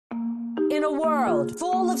In a world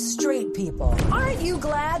full of straight people, aren't you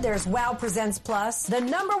glad there's WOW Presents Plus, the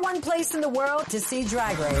 #1 place in the world to see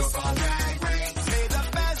Drag Race?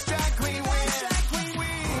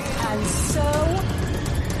 And so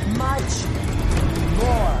much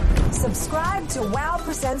more. Subscribe to WOW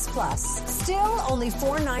Presents Plus. Still only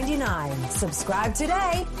 $4.99. Subscribe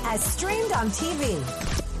today as streamed on TV.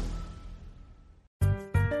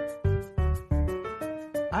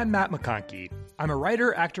 I'm Matt McConkey. I'm a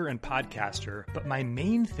writer, actor, and podcaster, but my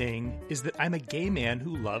main thing is that I'm a gay man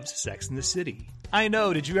who loves Sex and the City. I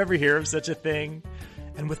know, did you ever hear of such a thing?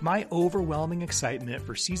 And with my overwhelming excitement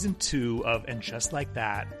for season 2 of And Just Like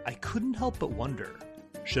That, I couldn't help but wonder,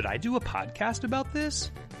 should I do a podcast about this?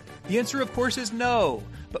 The answer, of course, is no.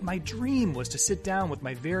 But my dream was to sit down with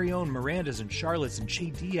my very own Mirandas and Charlottes and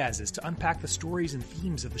Che Diazes to unpack the stories and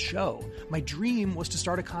themes of the show. My dream was to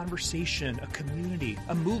start a conversation, a community,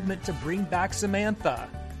 a movement to bring back Samantha.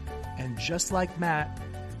 And just like Matt,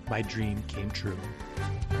 my dream came true.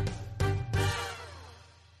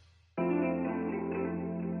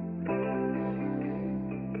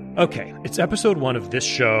 Okay, it's episode 1 of this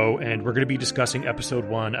show, and we're going to be discussing episode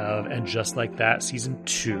 1 of And Just Like That, season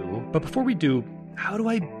 2. But before we do, how do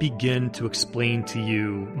I begin to explain to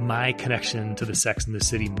you my connection to the Sex and the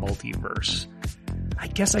City multiverse? I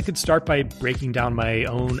guess I could start by breaking down my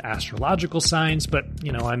own astrological signs, but,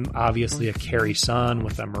 I'm obviously a Carrie sun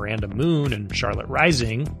with a Miranda moon and Charlotte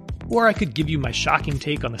rising. Or I could give you my shocking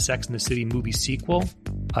take on the Sex and the City movie sequel.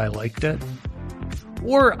 I liked it.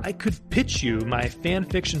 Or I could pitch you my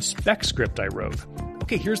fanfiction spec script I wrote.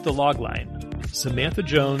 Okay, here's the logline. Samantha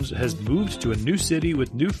Jones has moved to a new city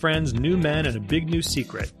with new friends, new men, and a big new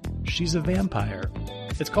secret. She's a vampire.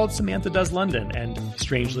 It's called Samantha Does London, and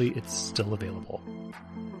strangely, it's still available.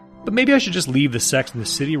 But maybe I should just leave the Sex and the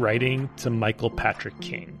City writing to Michael Patrick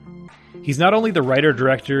King. He's not only the writer,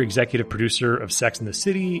 director, executive producer of Sex and the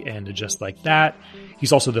City and Just Like That,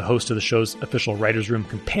 he's also the host of the show's official Writers' Room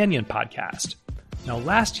Companion podcast. Now,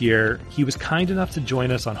 last year, he was kind enough to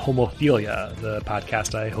join us on Homophilia, the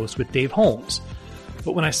podcast I host with Dave Holmes.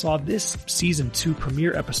 But when I saw this season 2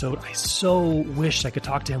 premiere episode, I so wished I could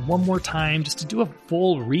talk to him one more time just to do a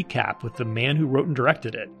full recap with the man who wrote and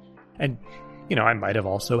directed it. And, I might have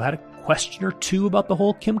also had a question or two about the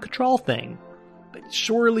whole Kim Cattrall thing. But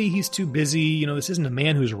surely he's too busy. This isn't a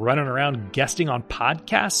man who's running around guesting on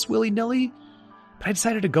podcasts willy-nilly. But I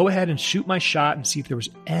decided to go ahead and shoot my shot and see if there was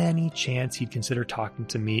any chance he'd consider talking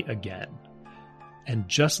to me again. And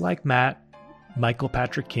just like Matt, Michael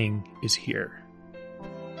Patrick King is here.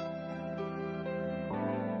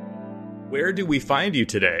 Where do we find you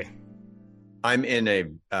today? I'm in a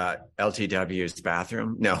LTW's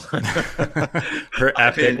bathroom. No. Her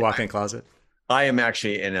epic walk-in closet. I am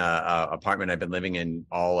actually in a apartment I've been living in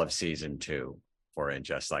all of season 2 for And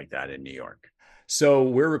Just Like That in New York. So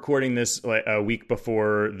we're recording this a week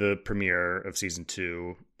before the premiere of season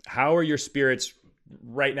 2. How are your spirits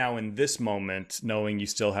right now in this moment, knowing you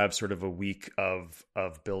still have sort of a week of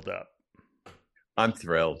build-up? I'm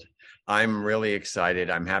thrilled. I'm really excited.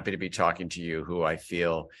 I'm happy to be talking to you, who I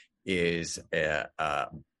feel is a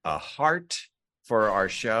heart for our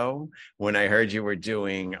show. When I heard you were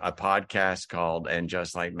doing a podcast called And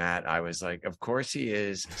Just Like Matt, I was like, of course he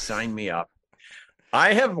is. Sign me up.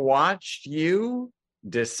 I have watched you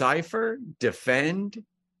decipher, defend,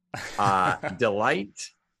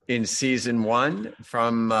 delight in season 1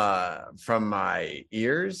 from my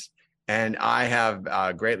ears, and I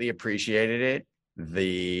have greatly appreciated it.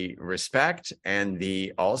 The respect and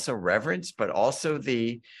the also reverence, but also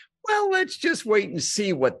let's just wait and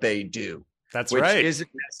see what they do. That's right.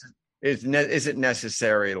 Isn't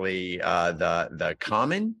necessarily the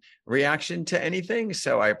common reaction to anything.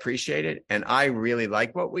 So I appreciate it. And I really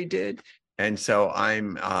like what we did. And so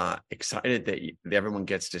I'm excited that everyone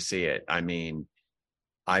gets to see it. I mean,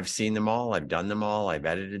 I've seen them all. I've done them all. I've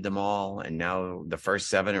edited them all. And now the first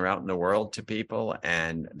 7 are out in the world to people.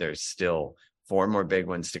 And there's still 4 more big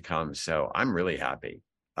ones to come. So I'm really happy.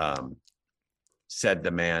 Said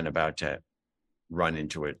the man about to run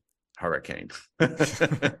into a hurricane.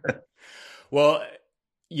 Well,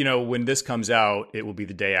 when this comes out, it will be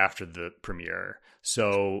the day after the premiere.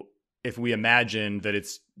 So if we imagine that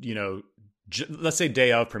it's, let's say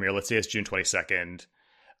day of premiere, let's say it's June 22nd,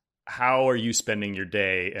 how are you spending your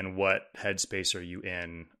day and what headspace are you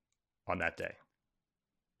in on that day?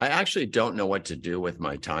 I actually don't know what to do with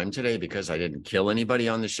my time today because I didn't kill anybody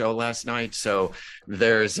on the show last night. So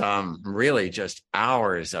there's really just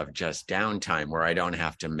hours of just downtime where I don't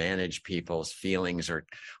have to manage people's feelings or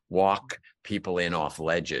walk people in off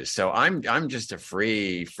ledges. So I'm just a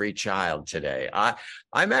free child today.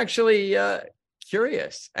 I'm actually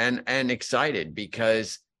curious and excited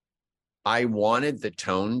because I wanted the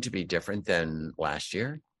tone to be different than last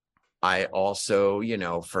year. I also,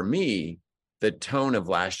 for me, the tone of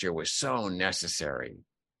last year was so necessary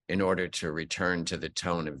in order to return to the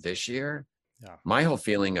tone of this year. Yeah. My whole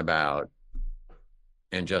feeling about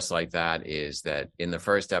And Just Like That is that in the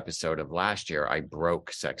first episode of last year, I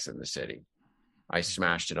broke Sex and the City. I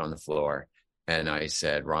smashed it on the floor and I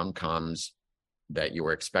said, rom-coms that you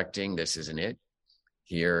were expecting, this isn't it.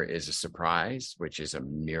 Here is a surprise, which is a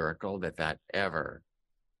miracle that ever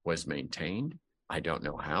was maintained. I don't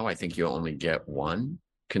know how. I think you only get one,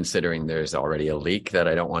 considering there's already a leak that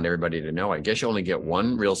I don't want everybody to know. I guess you only get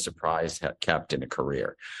one real surprise kept in a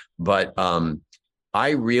career. But I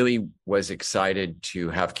really was excited to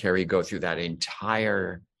have Carrie go through that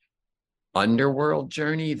entire underworld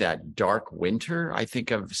journey, that dark winter. I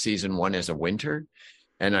think of season 1 as a winter,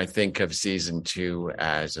 and I think of season 2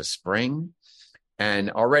 as a spring.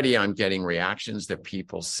 And already I'm getting reactions that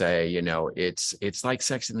people say, it's like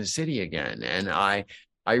Sex in the City again. And I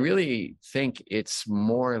really think it's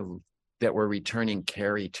more that we're returning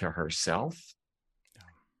Carrie to herself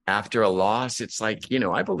after a loss. It's like,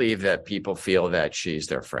 I believe that people feel that she's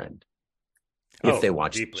their friend. If they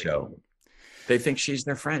watch the show, they think she's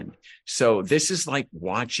their friend. So this is like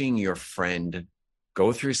watching your friend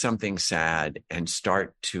go through something sad and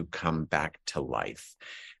start to come back to life.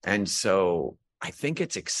 And so I think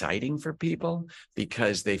it's exciting for people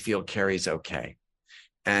because they feel Carrie's okay.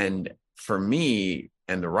 And for me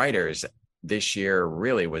and the writers, this year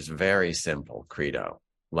really was very simple credo.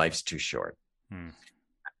 Life's too short.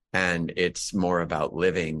 And it's more about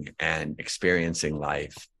living and experiencing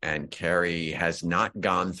life. And Carrie has not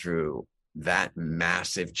gone through that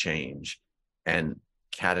massive change and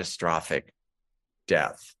catastrophic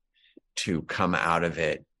death to come out of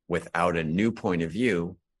it without a new point of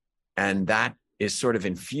view. And that is sort of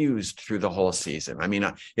infused through the whole season. I mean,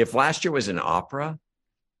 if last year was an opera,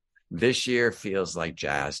 this year feels like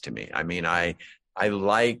jazz to me. I mean, I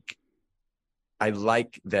like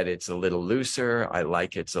that it's a little looser. I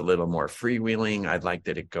like it's a little more freewheeling. I like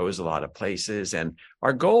that it goes a lot of places. And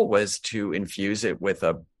our goal was to infuse it with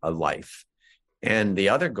a life. And the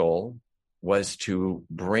other goal was to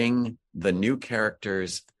bring the new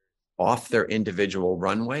characters off their individual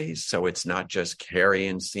runways. So it's not just Carrie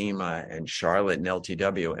and Seema and Charlotte and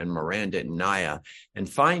LTW and Miranda and Naya, and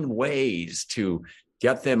find ways to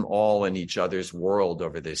get them all in each other's world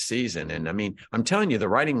over this season. And I mean, I'm telling you, the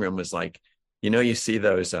writing room was like, you see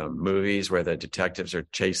those movies where the detectives are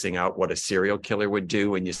chasing out what a serial killer would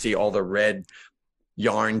do, and you see all the red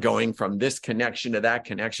yarn going from this connection to that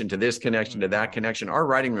connection to this connection to that connection. Our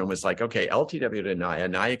writing room was like, okay, LTW to Naya.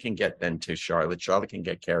 Naya can get then to Charlotte. Charlotte can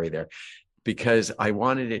get Carrie there, because I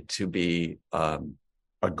wanted it to be a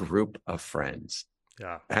group of friends.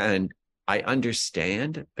 Yeah. And I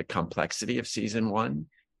understand the complexity of season 1.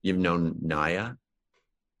 You've known Naya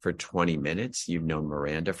for 20 minutes. You've known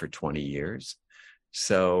Miranda for 20 years.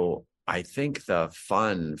 So I think the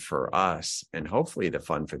fun for us, and hopefully the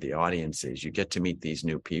fun for the audience, is you get to meet these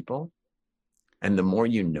new people. And the more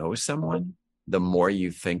you know someone, the more you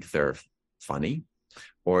think they're funny,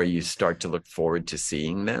 or you start to look forward to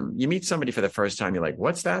seeing them. You meet somebody for the first time, you're like,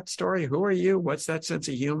 what's that story? Who are you? What's that sense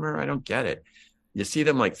of humor? I don't get it. You see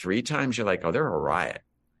them like 3 times, you're like, oh, they're a riot.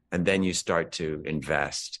 And then you start to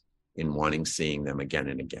invest in wanting seeing them again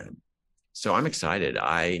and again. So I'm excited.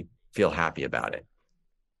 I feel happy about it.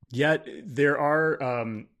 Yet there are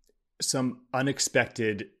some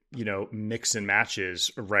unexpected, mix and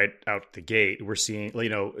matches right out the gate. We're seeing,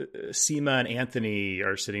 Seema and Anthony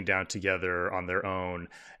are sitting down together on their own,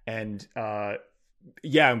 and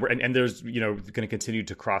and there's going to continue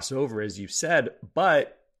to cross over, as you've said,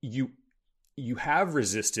 but you have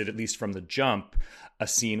resisted, at least from the jump, a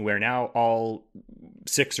scene where now all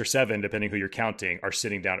 6 or 7, depending who you're counting, are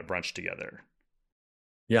sitting down at brunch together.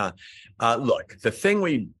 Yeah. Look, the thing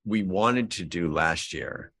we wanted to do last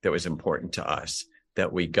year that was important to us,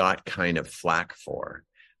 that we got kind of flack for,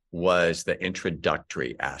 was the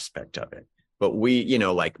introductory aspect of it. But we,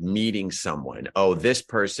 like meeting someone, oh, this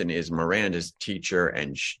person is Miranda's teacher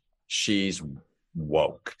and she's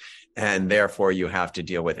woke, and therefore you have to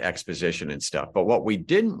deal with exposition and stuff. But what we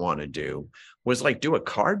didn't want to do was like do a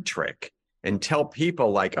card trick and tell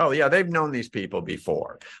people like, oh yeah, they've known these people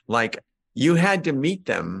before. Like, you had to meet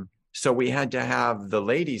them. So we had to have the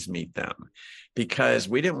ladies meet them, because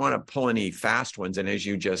we didn't want to pull any fast ones. And as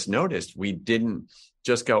you just noticed, we didn't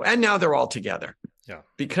just go, and now they're all together. Yeah.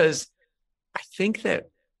 Because I think that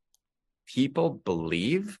people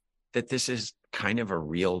believe that this is kind of a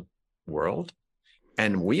real world.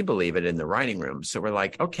 And we believe it in the writing room. So we're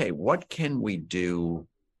like, okay, what can we do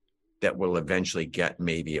that will eventually get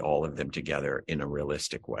maybe all of them together in a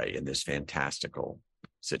realistic way in this fantastical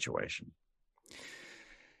situation?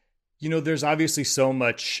 There's obviously so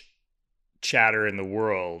much chatter in the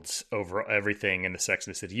world over everything in the Sex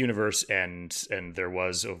and the City universe, and there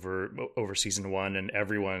was over season 1, and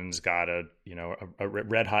everyone's got a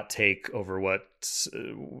red hot take over what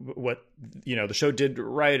the show did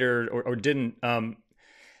right or didn't.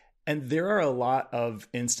 And there are a lot of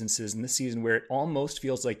instances in this season where it almost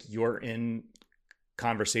feels like you're in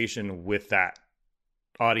conversation with that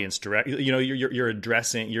audience direct. You're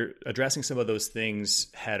addressing some of those things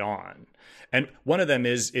head on. And one of them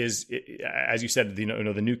is as you said,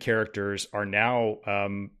 the new characters are now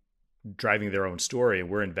driving their own story, and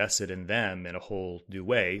we're invested in them in a whole new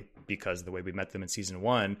way because of the way we met them in season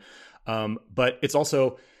 1. But it's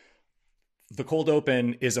also, the cold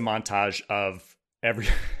open is a montage of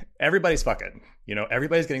everybody's fucking,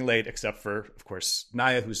 everybody's getting laid except for, of course,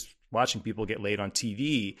 Naya, who's watching people get laid on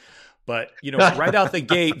TV. But, right out the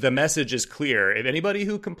gate, the message is clear. If anybody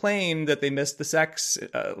who complained that they missed the sex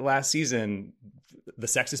last season, the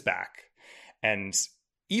sex is back. And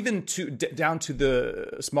even down to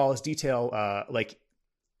the smallest detail, like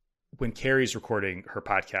when Carrie's recording her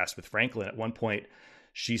podcast with Franklin, at one point,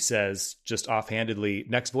 she says just offhandedly,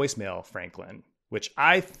 "Next voicemail, Franklin," which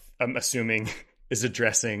I am assuming is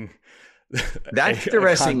addressing that's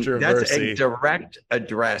a direct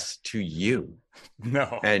address to you.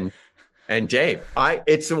 No. And Dave,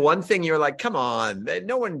 it's the one thing you're like, come on,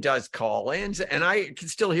 no one does call-ins. And I can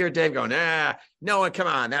still hear Dave going, no one, come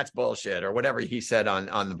on, that's bullshit, or whatever he said on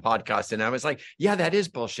the podcast. And I was like, yeah, that is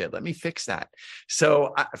bullshit. Let me fix that.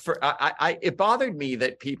 So it bothered me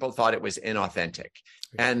that people thought it was inauthentic.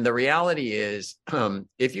 And the reality is,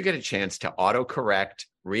 if you get a chance to autocorrect,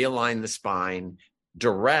 realign the spine,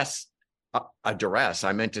 duress,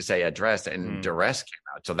 I meant to say address, and duress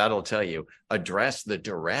came out. So that'll tell you, address the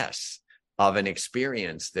duress of an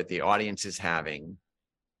experience that the audience is having,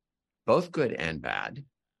 both good and bad.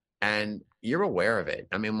 And you're aware of it.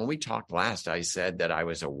 I mean, when we talked last, I said that I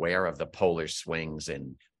was aware of the polar swings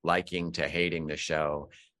in liking to hating the show,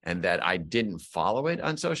 and that I didn't follow it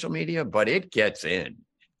on social media, but it gets in.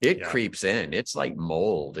 It creeps in. It's like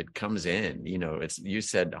mold. It comes in. You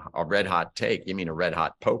said a red hot take. You mean a red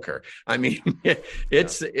hot poker? I mean,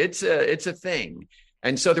 it's a thing.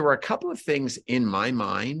 And so there were a couple of things in my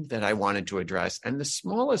mind that I wanted to address. And the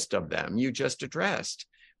smallest of them you just addressed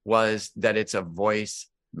was that it's a voice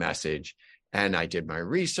message. And I did my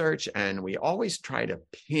research, and we always try to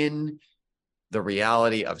pin the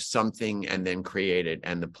reality of something and then create it.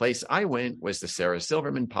 And the place I went was the Sarah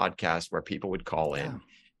Silverman podcast, where people would call in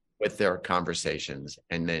with their conversations,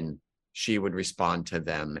 and then she would respond to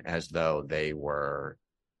them as though they were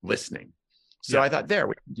listening. So I thought, we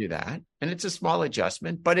can do that. And it's a small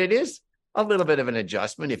adjustment, but it is a little bit of an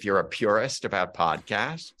adjustment if you're a purist about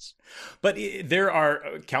podcasts. But there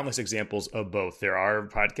are countless examples of both. There are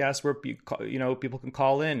podcasts where people can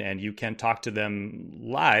call in and you can talk to them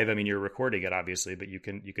live. I mean, you're recording it, obviously, but you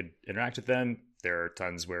could interact with them. There are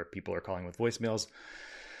tons where people are calling with voicemails.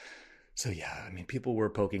 So yeah, I mean, people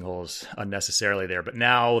were poking holes unnecessarily there, but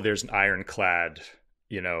now there's an ironclad,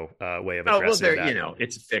 way of addressing that.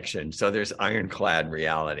 It's fiction. So there's ironclad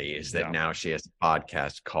reality is that now she has a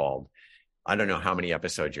podcast called, I don't know how many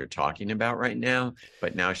episodes you're talking about right now,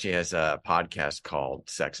 but now she has a podcast called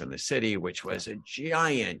Sex and the City, which was a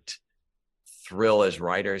giant thrill as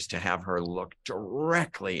writers to have her look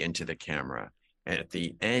directly into the camera. And at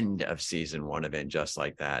the end of season 1 of And Just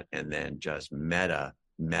Like That, and then just meta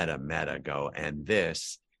go, and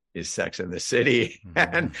this is Sex and the City.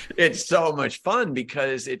 And it's so much fun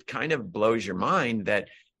because it kind of blows your mind that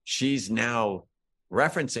she's now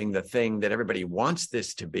referencing the thing that everybody wants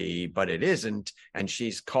this to be, but it isn't. And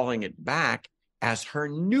she's calling it back as her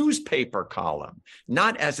newspaper column,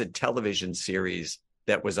 not as a television series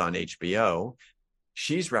that was on HBO.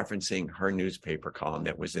 She's referencing her newspaper column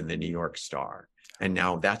that was in the New York Star. And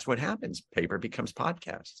now that's what happens. Paper becomes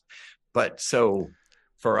podcasts. But so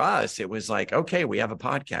for us, it was like, okay, we have a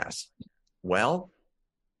podcast. Well,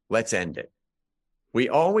 let's end it. We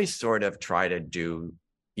always sort of try to do,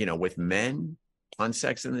 with men on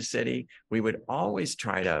Sex and the City, we would always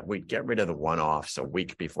we'd get rid of the one-offs a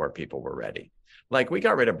week before people were ready. Like we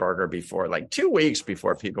got rid of Berger before, like 2 weeks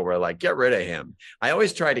before people were like, get rid of him. I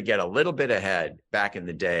always try to get a little bit ahead back in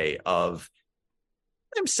the day of,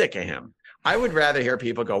 I'm sick of him. I would rather hear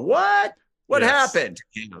people go, what? What happened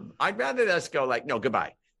to him? I'd rather us go like, no,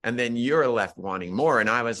 goodbye. And then you're left wanting more. And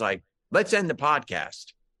I was like, let's end the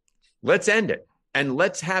podcast. Let's end it. and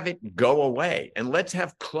let's have it go away. And let's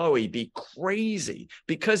have Chloe be crazy,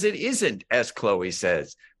 because it isn't, as Chloe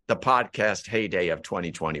says, the podcast heyday of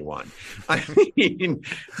 2021. I mean,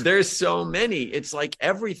 there's so many. It's like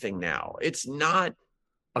everything now. It's not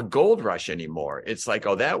a gold rush anymore. It's like,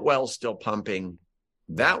 oh, that well's still pumping.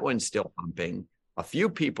 That one's still pumping. A few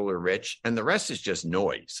people are rich, and the rest is just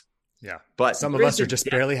noise. Yeah. But some of us are just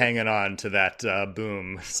barely hanging on to that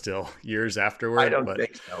boom still years afterward. I don't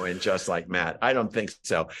think so. And just like Matt, I don't think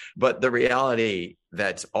so. But the reality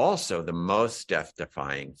that's also the most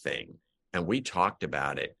death-defying thing, and we talked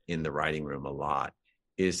about it in the writing room a lot,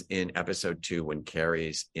 is in episode 2 when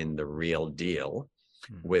Carrie's in the real deal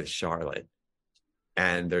with Charlotte.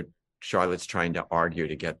 And Charlotte's trying to argue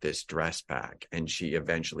to get this dress back. And she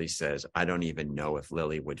eventually says, I don't even know if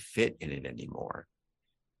Lily would fit in it anymore.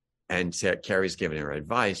 And Carrie's giving her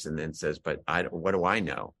advice and then says, but what do I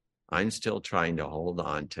know? I'm still trying to hold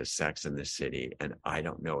on to Sex and the City, and I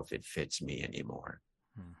don't know if it fits me anymore.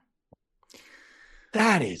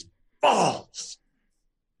 That is balls.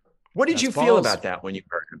 What did you feel about that when you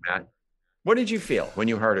heard her, Matt? What did you feel when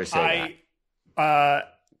you heard her say that?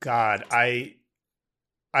 God, I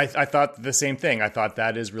thought the same thing. I thought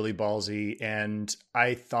that is really ballsy. And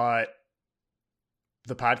I thought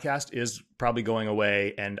the podcast is probably going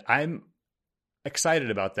away. And I'm excited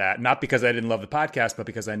about that. Not because I didn't love the podcast, but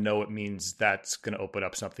because I know it means that's going to open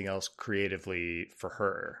up something else creatively for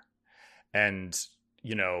her. And,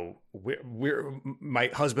 you know, my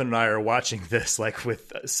husband and I are watching this like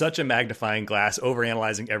with such a magnifying glass,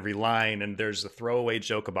 overanalyzing every line. And there's a throwaway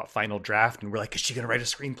joke about Final Draft, and we're like, is she going to write a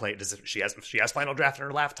screenplay? She has Final Draft on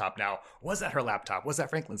her laptop now. Was that her laptop? Was that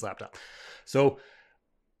Franklin's laptop? So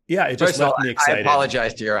yeah, it just left me excited. I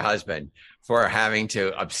apologize to your husband for having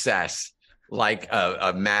to obsess like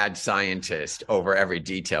a mad scientist over every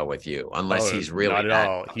detail with you, unless he's really not at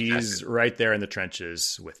all. He's right there in the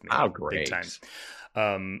trenches with me. Oh, great. Big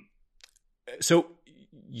time. So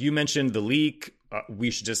you mentioned the leak.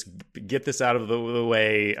 We should just get this out of the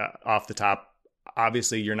way off the top.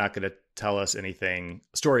 Obviously, you're not going to tell us anything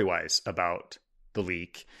story-wise about the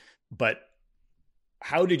leak, but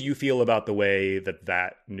how did you feel about the way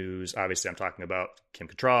that news, obviously I'm talking about Kim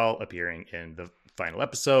Cattrall appearing in the final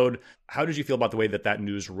episode. How did you feel about the way that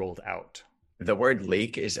news rolled out? The word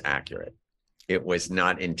leak is accurate. It was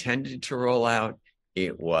not intended to roll out.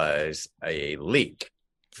 It was a leak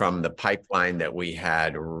from the pipeline that we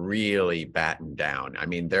had really battened down. I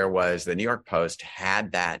mean, the New York Post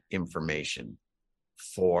had that information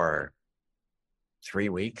for 3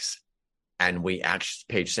 weeks. And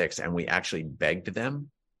page 6, and we actually begged them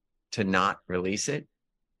to not release it.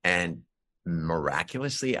 And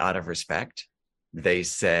miraculously, out of respect, they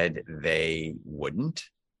said they wouldn't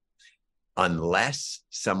unless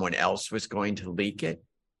someone else was going to leak it,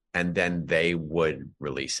 and then they would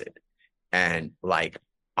release it. And like,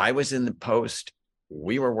 I was in the Post,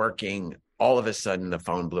 we were working, all of a sudden the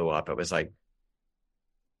phone blew up. It was like,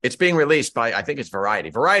 it's being released by, I think it's Variety.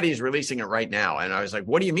 Variety is releasing it right now. And I was like,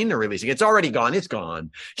 what do you mean they're releasing it? It's already gone. It's gone.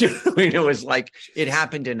 It was like, it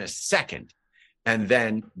happened in a second. And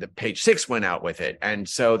then the page 6 went out with it. And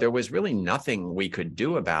so there was really nothing we could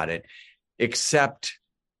do about it, except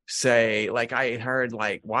say, like, I heard,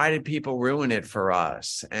 like, why did people ruin it for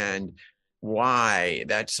us? And why?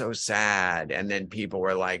 That's so sad. And then people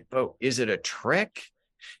were like, oh, is it a trick?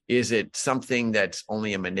 Is it something that's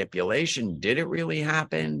only a manipulation? Did it really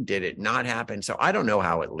happen? Did it not happen? So I don't know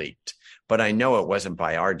how it leaked, but I know it wasn't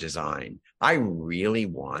by our design. I really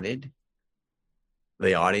wanted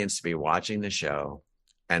the audience to be watching the show,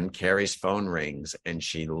 and Carrie's phone rings and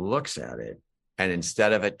she looks at it, and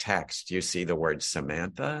instead of a text, you see the word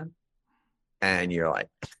Samantha, and you're like,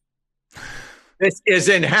 this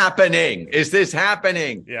isn't happening. Is this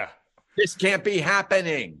happening? Yeah. This can't be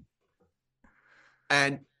happening.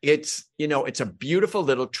 And it's a beautiful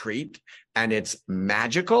little treat, and it's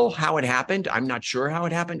magical how it happened. I'm not sure how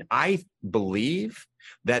it happened. I believe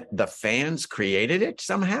that the fans created it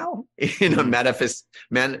somehow in a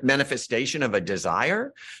manifestation of a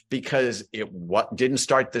desire, because it didn't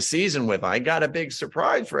start the season with, I got a big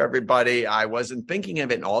surprise for everybody. I wasn't thinking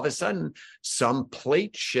of it. And all of a sudden, some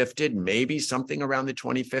plate shifted, maybe something around the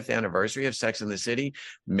 25th anniversary of Sex and the City.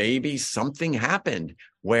 Maybe something happened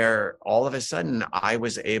where all of a sudden I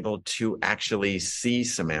was able to actually see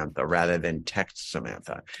Samantha rather than text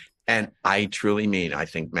Samantha. And I truly mean, I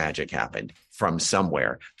think magic happened from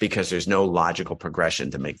somewhere, because there's no logical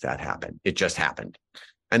progression to make that happen. It just happened.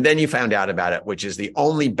 And then you found out about it, which is the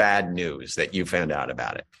only bad news that you found out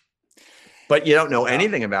about it. But you don't know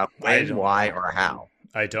anything about when, why, or how.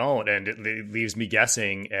 I don't. And it leaves me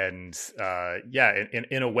guessing. And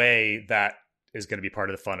in a way that is going to be part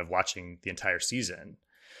of the fun of watching the entire season,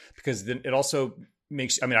 because then it also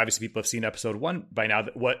makes, I mean, obviously people have seen episode 1 by now.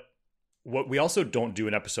 That what we also don't do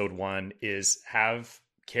in episode 1 is have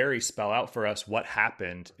Carrie spell out for us what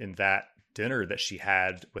happened in that dinner that she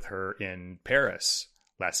had with her in Paris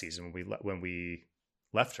last season when we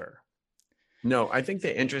left her. No, I think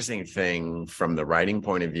the interesting thing from the writing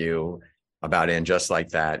point of view about And Just Like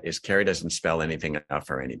That is Carrie doesn't spell anything out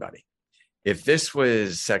for anybody. If this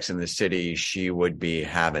was Sex and the City, she would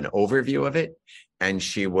have an overview of it, and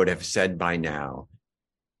she would have said by now,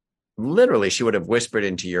 literally, she would have whispered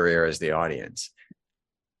into your ear as the audience,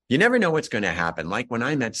 you never know what's going to happen. Like when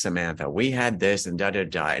I met Samantha, we had this and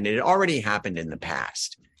da-da-da, and it had already happened in the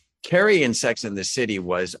past. Carrie in Sex and the City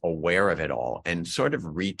was aware of it all and sort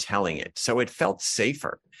of retelling it. So it felt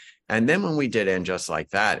safer. And then when we did And Just Like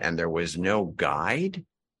That, and there was no guide,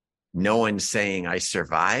 no one saying, I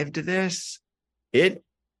survived this, it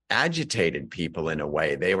agitated people in a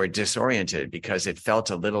way. They were disoriented because it felt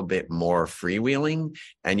a little bit more freewheeling,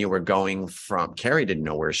 and you were going from, Carrie didn't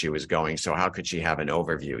know where she was going, so how could she have an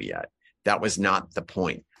overview yet? That was not the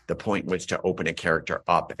point. The point was to open a character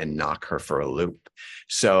up and knock her for a loop.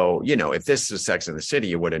 So, if this was Sex and the City,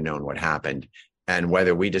 you would have known what happened. And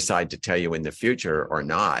whether we decide to tell you in the future or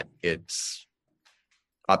not, it's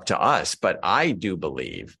up to us. But I do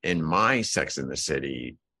believe in my Sex and the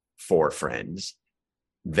City 4 friends,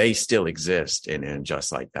 they still exist in And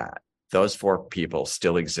Just Like That. Those 4 people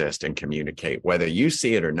still exist and communicate, whether you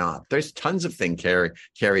see it or not. There's tons of things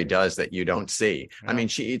Carrie does that you don't see. Yeah. I mean,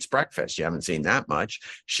 she eats breakfast. You haven't seen that much.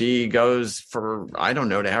 She goes for, I don't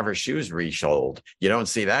know, to have her shoes resholed. You don't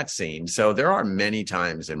see that scene. So there are many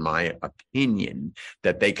times, in my opinion,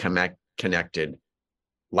 that they connected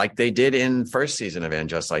like they did in first season of And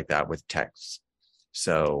Just Like That with texts.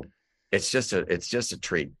 So it's just a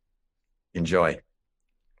treat. Enjoy.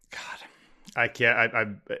 God, I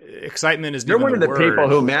can't. Excitement is. You're one of the people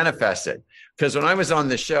who manifest it. Because when I was on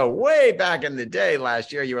the show way back in the day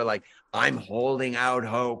last year, you were like, "I'm holding out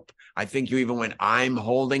hope." I think you even went, "I'm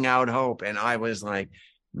holding out hope," and I was like,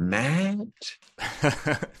 Matt.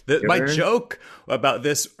 My joke about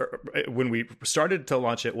this when we started to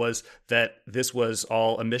launch it was that this was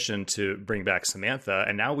all a mission to bring back Samantha,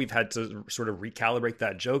 and now we've had to sort of recalibrate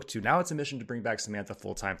that joke to now it's a mission to bring back Samantha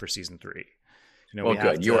full time for season 3. Well,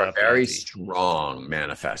 good. You are a very strong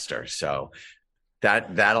manifester, so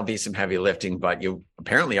that'll be some heavy lifting. But you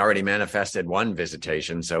apparently already manifested one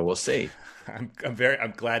visitation, so we'll see. I'm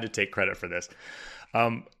glad to take credit for this.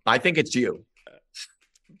 I think it's you.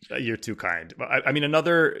 You're too kind. I mean,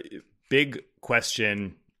 another big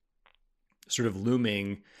question sort of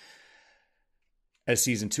looming as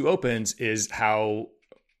season 2 opens is how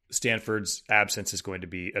Stanford's absence is going to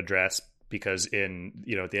be addressed, because at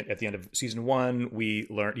the end of season 1, we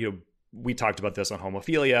learned, we talked about this on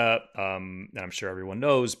Homophilia, and I'm sure everyone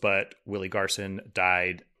knows, but Willie Garson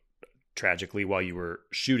died tragically while you were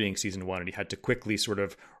shooting season 1, and he had to quickly sort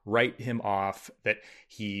of write him off, that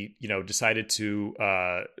he, decided to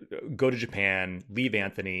go to Japan, leave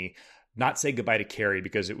Anthony, not say goodbye to Carrie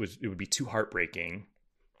because it would be too heartbreaking.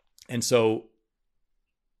 And so,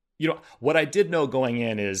 what I did know going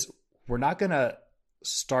in is we're not going to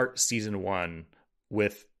start season 1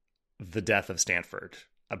 with the death of Stanford,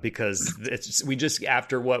 because we're not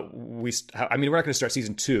going to start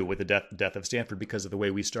season 2 with the death of Stanford because of the way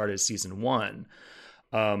we started season 1.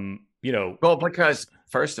 Well, because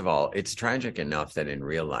first of all, it's tragic enough that in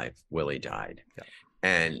real life, Willie died. Yeah.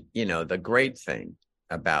 And, the great thing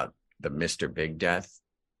about the Mr. Big death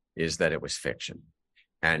is that it was fiction.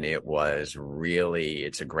 And it's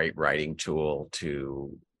a great writing tool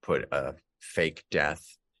to put a fake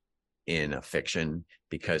death in a fiction,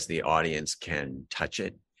 because the audience can touch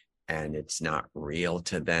it and it's not real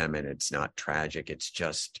to them and it's not tragic. It's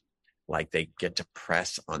just like they get to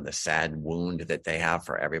press on the sad wound that they have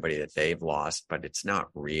for everybody that they've lost, but it's not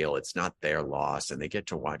real. It's not their loss. And they get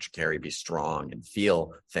to watch Carrie be strong and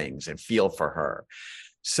feel things and feel for her.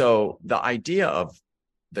 So the idea of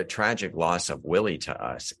the tragic loss of Willie to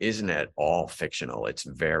us isn't at all fictional. It's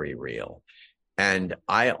very real. And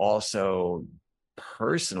I also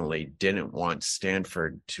personally didn't want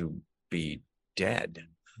Stanford to be dead.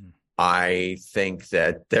 I think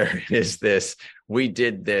that there is we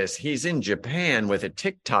did this. He's in Japan with a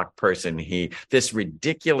TikTok person. This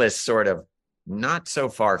ridiculous sort of, not so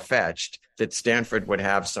far-fetched that Stanford would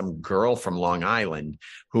have some girl from Long Island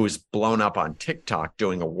who's blown up on TikTok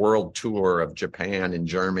doing a world tour of Japan and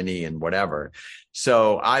Germany and whatever.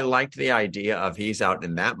 So I liked the idea of he's out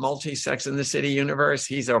in that multi-Sex in the City universe.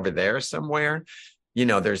 He's over there somewhere.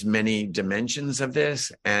 There's many dimensions of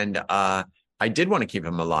this. And I did want to keep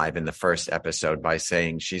him alive in the first episode by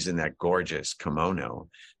saying she's in that gorgeous kimono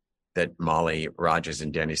that Molly Rogers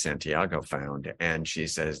and Danny Santiago found. And she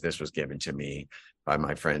says, this was given to me by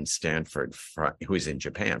my friend Stanford, who's in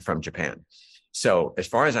Japan, from Japan. So as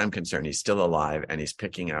far as I'm concerned, he's still alive and he's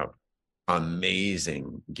picking out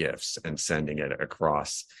amazing gifts and sending it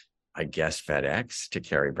across, I guess, FedEx to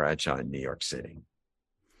Carrie Bradshaw in New York City.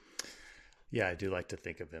 Yeah, I do like to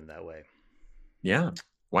think of him that way. Yeah,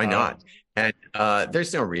 why not? And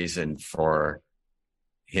there's no reason for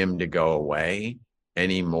him to go away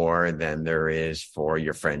any more than there is for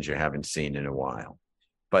your friends you haven't seen in a while.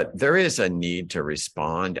 But there is a need to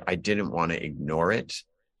respond. I didn't want to ignore it.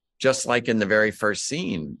 Just like in the very first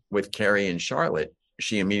scene with Carrie and Charlotte,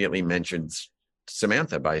 she immediately mentions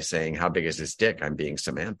Samantha by saying, how big is his dick? I'm being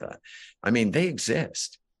Samantha. I mean, they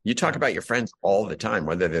exist. You talk about your friends all the time,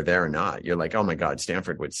 whether they're there or not. You're like, oh my God,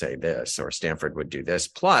 Stanford would say this, or Stanford would do this.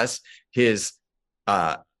 Plus his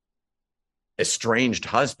estranged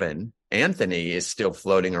husband, Anthony, is still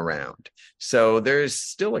floating around. So there's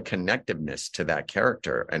still a connectiveness to that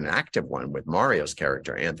character, an active one with Mario's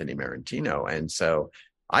character, Anthony Marantino. And so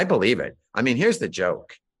I believe it. I mean, here's the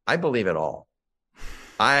joke. I believe it all.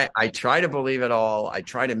 I try to believe it all. I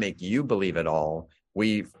try to make you believe it all.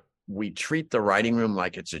 We treat the writing room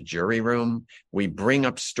like it's a jury room. We bring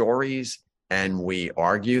up stories and we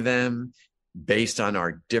argue them based on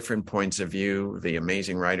our different points of view, the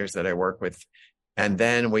amazing writers that I work with. And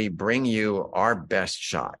then we bring you our best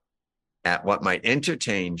shot at what might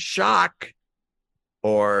entertain, shock,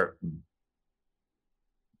 or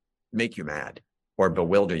make you mad or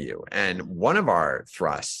bewilder you. And one of our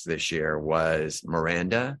thrusts this year was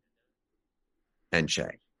Miranda and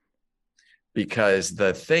Shay. Because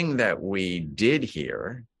the thing that we did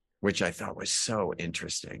here, which I thought was so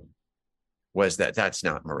interesting, was that that's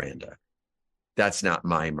not Miranda. That's not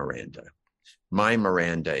my Miranda. My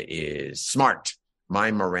Miranda is smart.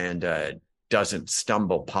 My Miranda doesn't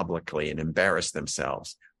stumble publicly and embarrass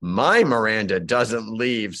themselves. My Miranda doesn't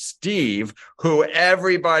leave Steve, who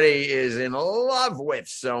everybody is in love with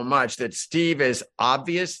so much that Steve is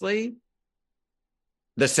obviously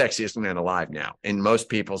the sexiest man alive now. In most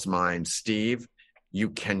people's minds, Steve, you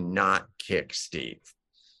cannot kick Steve.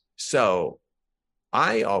 So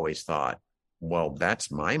I always thought, well,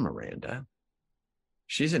 that's my Miranda.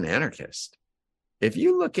 She's an anarchist. If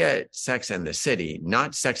you look at Sex and the City,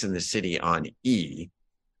 not Sex and the City on E,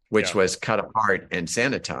 which was cut apart and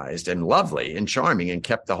sanitized and lovely and charming and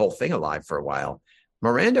kept the whole thing alive for a while,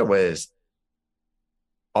 Miranda was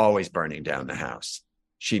always burning down the house.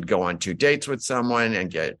 She'd go on 2 dates with someone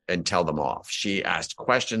and tell them off. She asked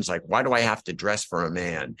questions like, why do I have to dress for a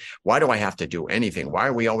man? Why do I have to do anything? Why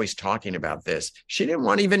are we always talking about this? She didn't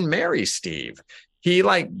want to even marry Steve. He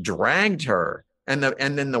like dragged her. And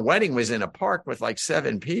then the wedding was in a park with like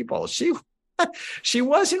 7 people. She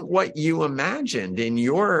wasn't what you imagined in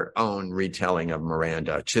your own retelling of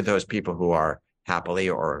Miranda to those people who are happily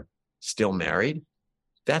or still married.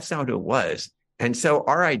 That's not who it was. And so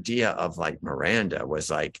our idea of like Miranda was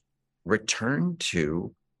like return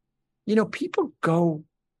to, people go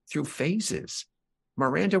through phases.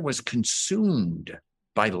 Miranda was consumed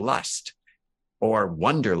by lust or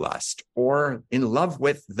wanderlust or in love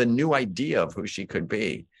with the new idea of who she could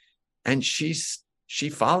be. And she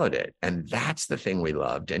followed it. And that's the thing we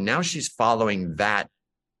loved. And now she's following that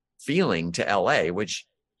feeling to LA, which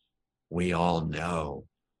we all know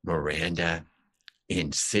Miranda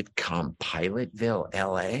in sitcom Pilotville,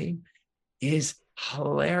 LA, is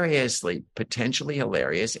potentially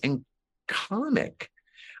hilarious and comic.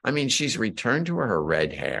 I mean, she's returned to her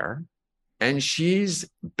red hair and she's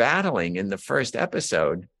battling in the first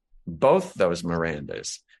episode, both those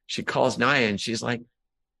Mirandas. She calls Naya and she's like,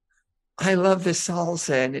 I love the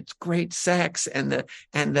salsa and it's great sex and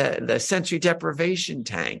the sensory deprivation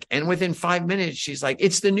tank. And within 5 minutes, she's like,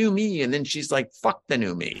 it's the new me. And then she's like, fuck the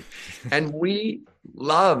new me. And we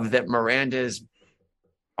love that Miranda's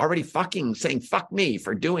already fucking saying, fuck me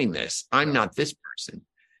for doing this. I'm not this person.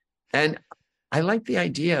 And I like the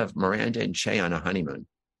idea of Miranda and Shay on a honeymoon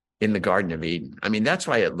in the Garden of Eden. I mean, that's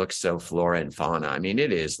why it looks so flora and fauna. I mean,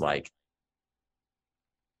 it is like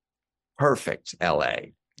perfect LA.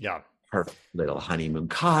 Yeah. Perfect little honeymoon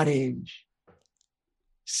cottage,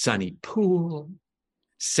 sunny pool,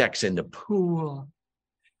 sex in the pool.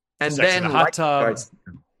 And sex then in the hot tub.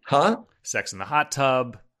 Sex in the hot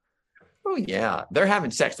tub. Oh, yeah. They're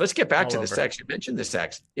having sex. Let's get back to the sex. You mentioned the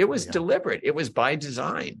sex. It was deliberate. It was by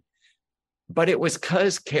design. But it was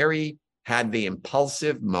because Carrie had the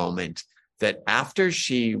impulsive moment that after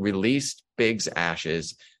she released Big's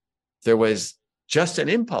ashes, there was just an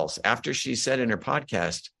impulse after she said in her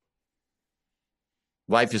podcast,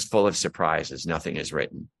 life is full of surprises. Nothing is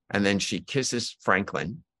written. And then she kisses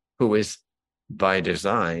Franklin, who is by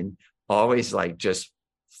design always like just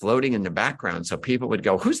floating in the background. So people would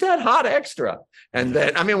go, who's that hot extra? And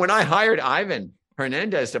then, I mean, when I hired Ivan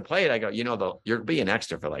Hernandez to play it, I go, you'll be an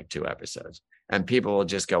extra for like 2 episodes. And people will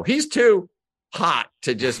just go, he's too hot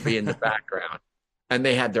to just be in the background. And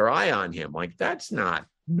they had their eye on him. Like, that's not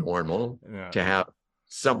normal to have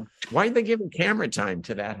why are they giving camera time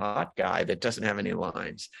to that hot guy that doesn't have any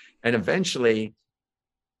lines? And eventually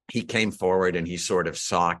he came forward and he sort of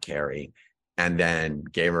saw Carrie and then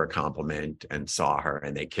gave her a compliment and saw her,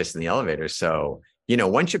 and they kissed in the elevator. So,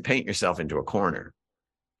 once you paint yourself into a corner,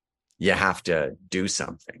 you have to do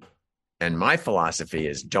something. And my philosophy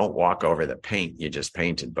is don't walk over the paint you just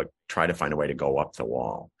painted, but try to find a way to go up the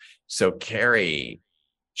wall. So Carrie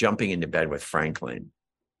jumping into bed with Franklin,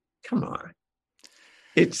 come on.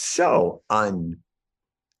 It's so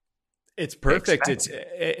It's perfect.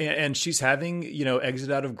 expected. And she's having,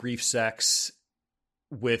 exit out of grief sex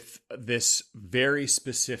with this very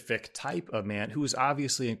specific type of man who is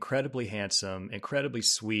obviously incredibly handsome, incredibly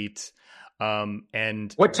sweet.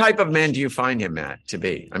 And what type of man do you find him, Matt, to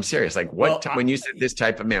be? I'm serious. Like, when you said this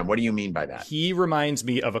type of man, what do you mean by that? He reminds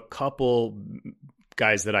me of a couple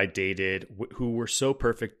guys that I dated who were so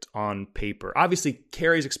perfect on paper. Obviously,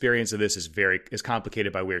 Carrie's experience of this is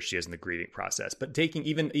complicated by where she is in the grieving process. But taking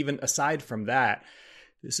even aside from that,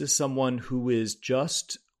 this is someone who is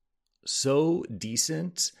just so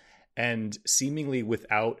decent and seemingly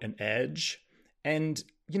without an edge, and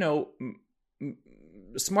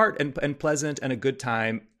smart and pleasant and a good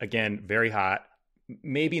time. Again, very hot.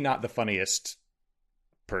 Maybe not the funniest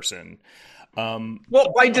person.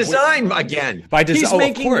 Well, by design, again. He's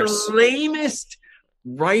making the lamest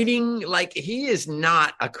writing. Like, he is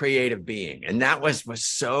not a creative being. And that was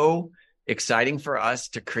so exciting for us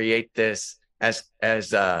to create this as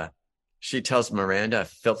she tells Miranda,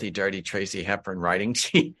 filthy, dirty Tracy Hepburn writing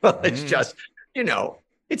team. It's just,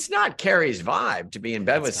 it's not Carrie's vibe to be in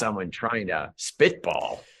bed with someone trying to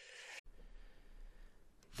spitball.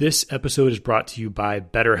 This episode is brought to you by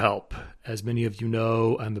BetterHelp. As many of you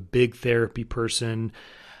know, I'm a big therapy person.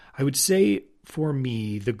 I would say for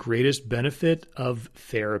me, the greatest benefit of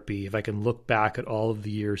therapy, if I can look back at all of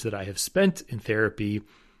the years that I have spent in therapy,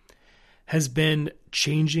 has been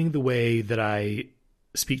changing the way that I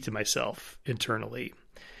speak to myself internally.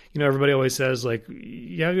 Everybody always says, like,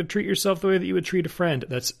 you have to treat yourself the way that you would treat a friend.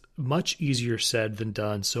 That's much easier said than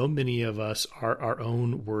done. So many of us are our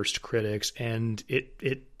own worst critics, and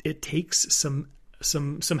it takes some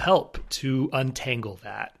help to untangle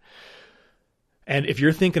that. And if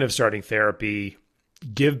you're thinking of starting therapy,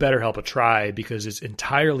 give BetterHelp a try, because it's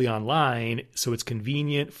entirely online, so it's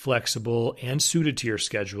convenient, flexible, and suited to your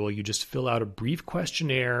schedule. You just fill out a brief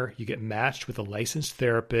questionnaire, you get matched with a licensed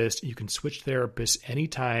therapist, and you can switch therapists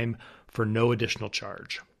anytime for no additional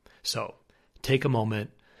charge. So take a moment,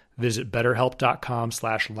 visit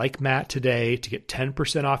betterhelp.com/likematt today to get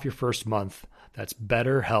 10% off your first month. That's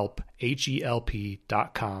BetterHelp,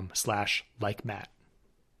 HELP.com/likematt.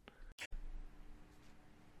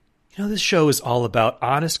 This show is all about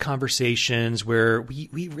honest conversations where we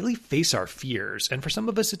really face our fears. And for some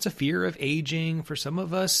of us, it's a fear of aging. For some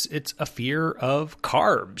of us, it's a fear of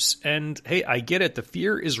carbs. And hey, I get it. The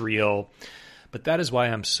fear is real. But that is why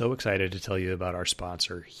I'm so excited to tell you about our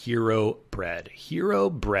sponsor, Hero Bread. Hero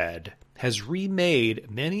Bread has remade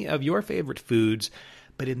many of your favorite foods,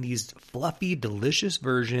 but in these fluffy, delicious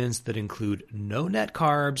versions that include no net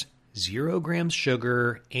carbs, 0 grams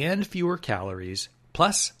sugar, and fewer calories,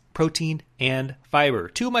 plus protein and fiber.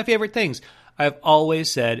 2 of my favorite things. I've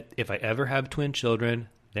always said if I ever have twin children,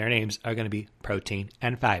 their names are going to be protein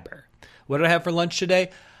and fiber. What did I have for lunch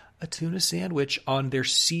today? A tuna sandwich on their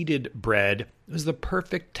seeded bread. It was the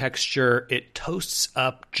perfect texture. It toasts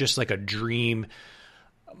up just like a dream.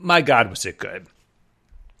 My God, was it good.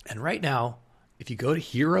 And right now, if you go to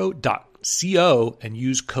hero.co and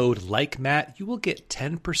use code LikeMatt, you will get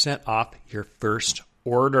 10% off your first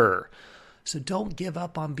order. So don't give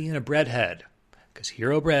up on being a breadhead, because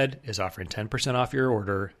Hero Bread is offering 10% off your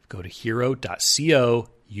order. Go to hero.co,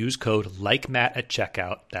 use code LikeMatt at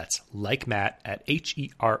checkout. That's LikeMatt at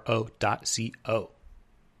HERO.co.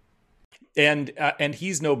 And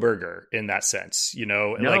he's no burger in that sense,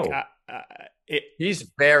 No. Like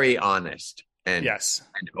he's very honest and yes,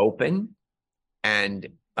 and open and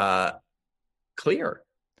clear.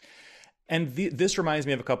 And this reminds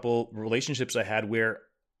me of a couple relationships I had where,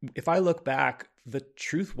 if I look back, the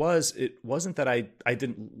truth was, it wasn't that I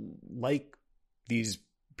didn't like these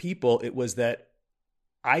people. It was that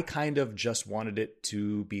I kind of just wanted it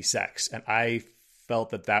to be sex. And I felt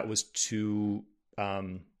that was too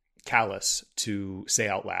callous to say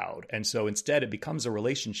out loud. And so instead it becomes a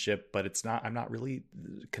relationship, but I'm not really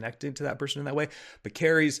connecting to that person in that way. But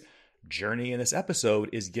Carrie's journey in this episode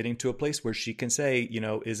is getting to a place where she can say,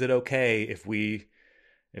 is it okay if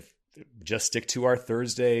just stick to our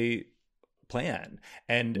Thursday plan?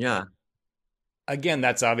 And yeah, again,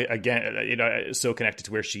 that's obvious. Again, so connected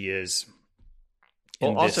to where she is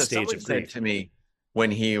in well, this also, stage someone of said grief. to me when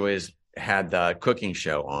he had the cooking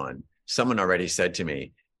show on, someone already said to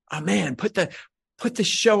me, "Oh man, put the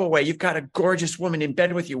show away. You've got a gorgeous woman in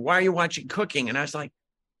bed with you. Why are you watching cooking?" And I was like,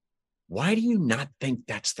 why do you not think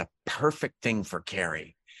that's the perfect thing for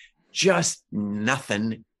Carrie? Just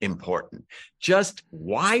nothing important. Just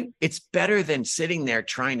why it's better than sitting there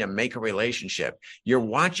trying to make a relationship. You're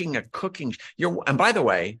watching a cooking. And by the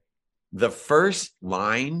way, the first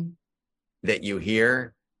line that you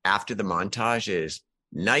hear after the montage is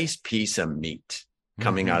nice piece of meat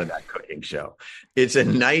coming out of that cooking show. It's a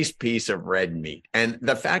nice piece of red meat. And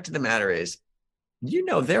the fact of the matter is,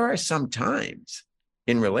 there are some times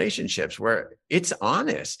in relationships where it's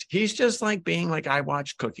honest. He's just like being like, I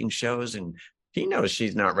watch cooking shows and he knows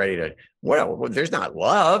she's not ready to, well, there's not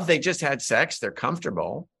love. They just had sex. They're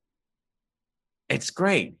comfortable. It's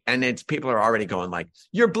great. And people are already going like,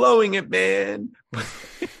 you're blowing it, man.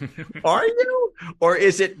 Are you? Or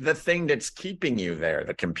is it the thing that's keeping you there,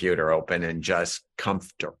 the computer open and just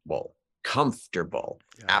comfortable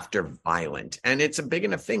after violent? And it's a big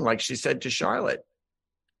enough thing. Like she said to Charlotte,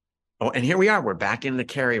 oh, and here we are. We're back in the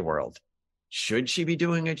Carrie world. Should she be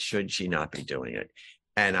doing it? Should she not be doing it?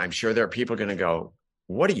 And I'm sure there are people going to go,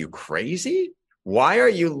 what are you, crazy? Why are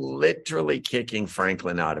you literally kicking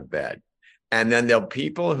Franklin out of bed? And then there'll be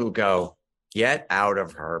people who go, get out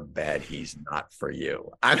of her bed. He's not for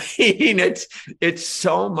you. I mean, it's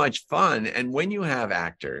so much fun. And when you have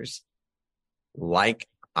actors like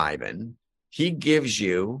Ivan, he gives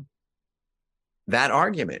you that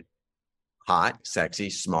argument. Hot, sexy,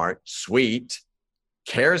 smart, sweet,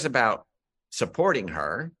 cares about supporting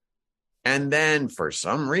her. And then for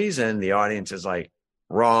some reason, the audience is like,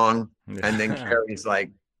 wrong. And then Carrie's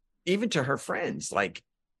like, even to her friends, like,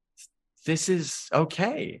 this is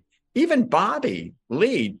okay. Even Bobby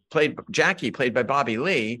Lee, Jackie, played by Bobby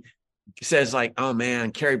Lee, says like, oh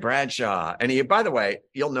man, Carrie Bradshaw. And he, by the way,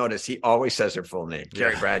 you'll notice he always says her full name,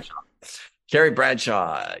 Carrie Bradshaw. Carrie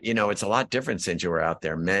Bradshaw, it's a lot different since you were out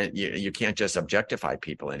there. Men, you can't just objectify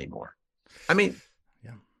people anymore. I mean,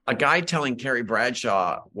 a guy telling Carrie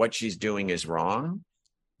Bradshaw what she's doing is wrong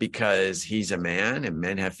because he's a man and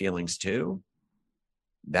men have feelings too.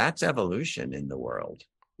 That's evolution in the world,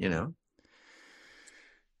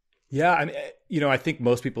 Yeah, I mean, I think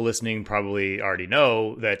most people listening probably already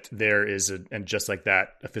know that there is and just like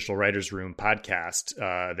that official writers room podcast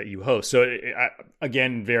that you host. So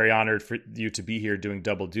again, very honored for you to be here doing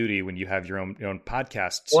double duty when you have your own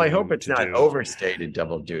podcast. Well, I hope it's not overstated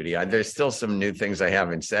double duty. There's still some new things I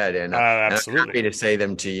haven't said, and I'm happy to say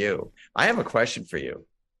them to you. I have a question for you,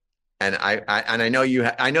 and I know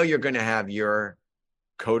I know you're going to have your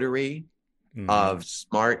coterie of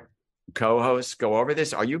smart co-hosts go over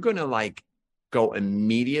this. Are you going to go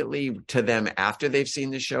immediately to them after they've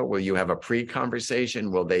seen the show? Will you have a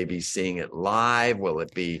pre-conversation? Will they be seeing it live? Will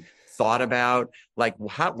it be thought about?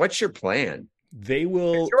 What's your plan? They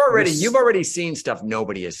will. You've already seen stuff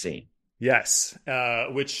nobody has seen. Yes,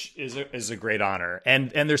 which is a great honor,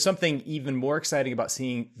 and there's something even more exciting about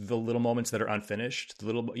seeing the little moments that are unfinished. The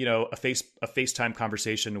little, a FaceTime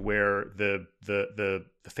conversation where the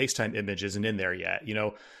FaceTime image isn't in there yet.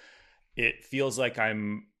 It feels like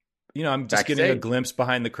I'm just backstage. getting a glimpse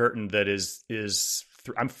behind the curtain that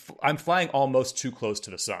I'm flying almost too close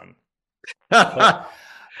to the sun. But,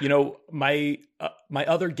 my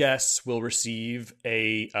other guests will receive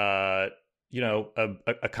a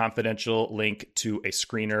confidential link to a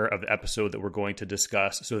screener of the episode that we're going to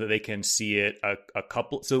discuss so that they can see it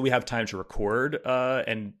so we have time to record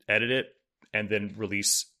and edit it and then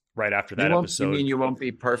release right after that episode. You mean you won't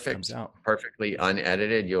be perfect, comes out. Perfectly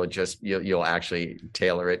unedited? You'll actually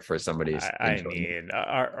tailor it for somebody's.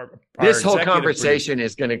 This whole conversation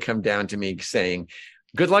is going to come down to me saying,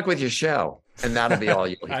 "Good luck with your show," and that'll be all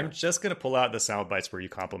you'll hear. I'm just going to pull out the sound bites where you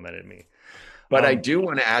complimented me. But I do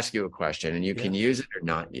want to ask you a question, and you can use it or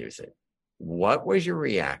not use it. What was your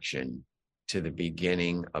reaction to the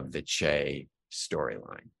beginning of the Che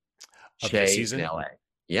storyline? Che in LA.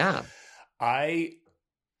 Yeah.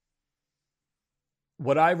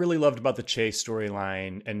 What I really loved about the Che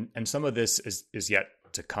storyline, and some of this is yet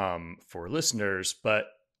to come for listeners, but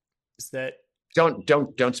is that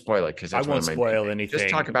don't spoil it because I won't spoil anything. Just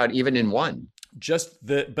talk about even in one. Just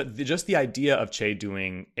the idea of Che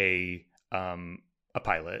doing a a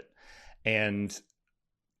pilot and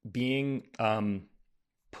being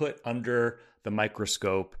put under the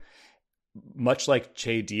microscope, much like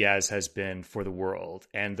Che Diaz has been for the world,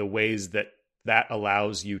 and the ways that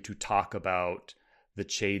allows you to talk about the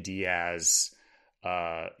Che Diaz,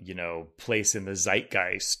 place in the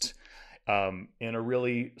zeitgeist in a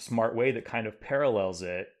really smart way that kind of parallels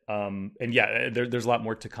it. And yeah, there's a lot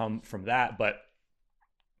more to come from that, but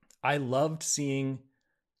I loved seeing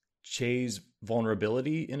Che's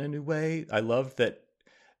vulnerability in a new way. I loved that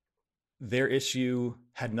their issue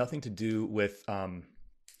had nothing to do with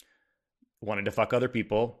wanting to fuck other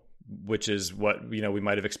people, which is what, we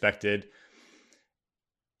might have expected.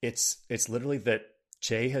 It's literally that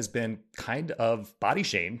Che has been kind of body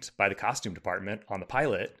shamed by the costume department on the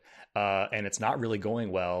pilot, and it's not really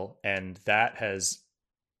going well. And that has,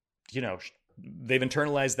 they've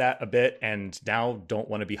internalized that a bit and now don't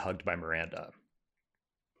want to be hugged by Miranda.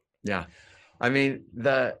 Yeah. I mean,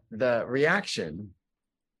 the reaction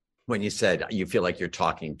when you said you feel like you're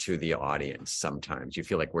talking to the audience, sometimes you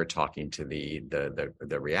feel like we're talking to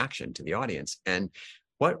the reaction to the audience. And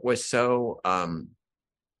what was so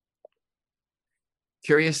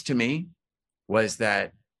curious to me was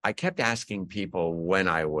that I kept asking people when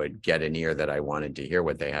I would get an ear that I wanted to hear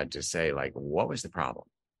what they had to say, like, what was the problem?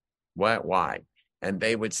 Why? And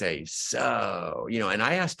they would say, so, and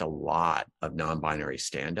I asked a lot of non-binary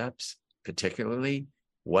stand-ups, particularly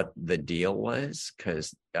what the deal was,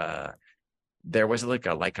 because there was like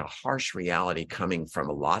a harsh reality coming from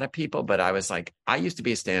a lot of people. But I was like, I used to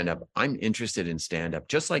be a stand-up. I'm interested in stand-up,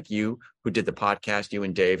 just like you who did the podcast. You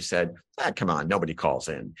and Dave said, come on, nobody calls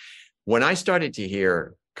in. When I started to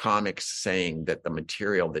hear comics saying that the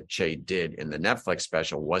material that Che did in the Netflix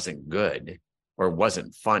special wasn't good or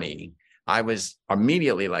wasn't funny, I was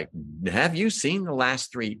immediately like, have you seen the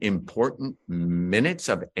last 3 important minutes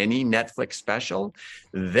of any Netflix special?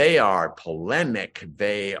 They are polemic.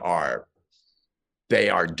 They are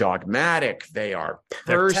dogmatic. They are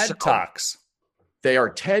personal. They're TED Talks. They are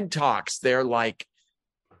TED Talks. They're like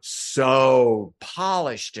so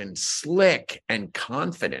polished and slick and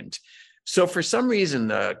confident. So for some reason,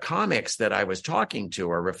 the comics that I was talking to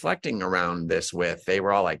or reflecting around this with, they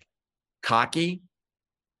were all like cocky,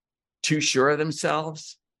 too sure of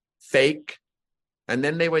themselves, fake. And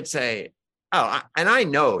then they would say, and I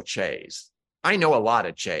know Che's. I know a lot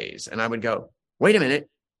of Che's. And I would go, wait a minute.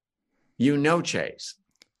 You know Che's.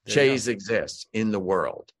 Che's exists in the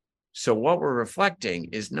world. So what we're reflecting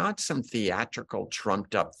is not some theatrical,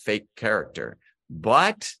 trumped up fake character,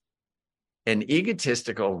 but an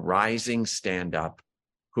egotistical rising stand-up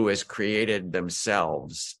who has created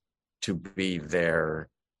themselves to be their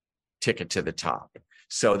ticket to the top.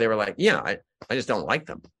 So they were like, yeah, I just don't like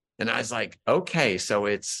them. And I was like, okay, so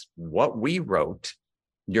it's what we wrote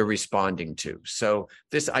you're responding to. So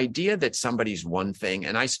this idea that somebody's one thing,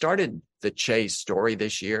 and I started the Che story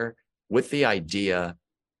this year with the idea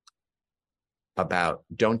about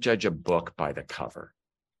don't judge a book by the cover.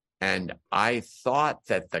 And I thought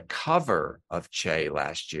that the cover of Che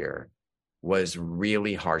last year was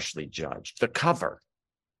really harshly judged, the cover.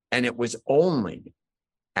 And it was only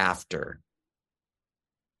after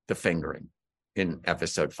the fingering in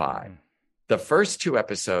episode 5. The first 2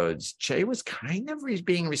 episodes, Che was kind of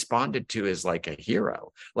being responded to as like a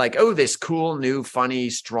hero. Like, oh, this cool, new, funny,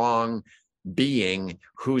 strong being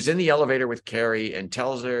who's in the elevator with Carrie and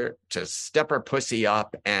tells her to step her pussy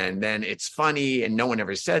up. And then it's funny. And no one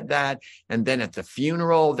ever said that. And then at the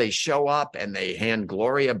funeral, they show up and they hand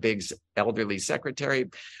Gloria Big's elderly secretary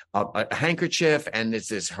a handkerchief. And it's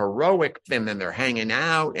this heroic thing. And then they're hanging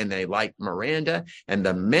out and they like Miranda. And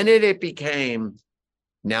the minute it became,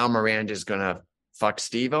 now Miranda's going to fuck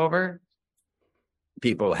Steve over,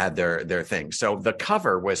 people had their thing. So the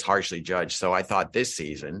cover was harshly judged. So I thought this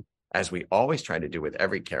season, as we always try to do with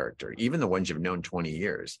every character, even the ones you've known 20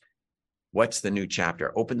 years, what's the new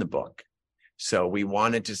chapter? Open the book. So we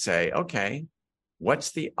wanted to say, okay,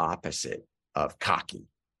 what's the opposite of cocky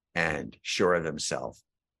and sure of themselves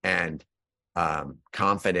and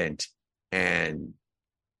confident and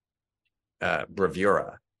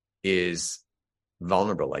bravura is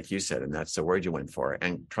vulnerable, like you said, and that's the word you went for.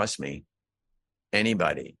 And trust me,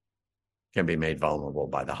 anybody can be made vulnerable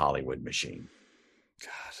by the Hollywood machine.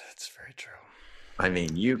 God, that's very true. I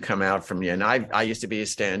mean, you come out from, and I used to be a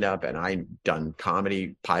stand-up, and I've done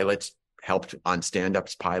comedy pilots, helped on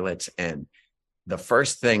stand-ups pilots, and the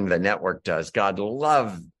first thing the network does, God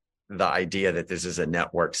love the idea that this is a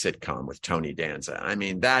network sitcom with Tony Danza. I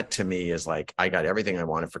mean, that to me is like, I got everything I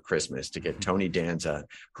wanted for Christmas to get Tony Danza,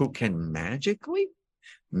 who can magically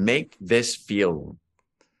make this feel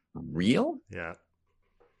real. Yeah.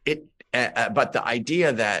 but the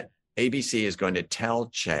idea that ABC is going to tell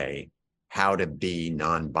Che how to be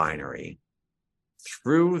non-binary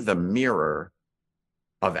through the mirror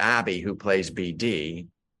of Abby, who plays BD,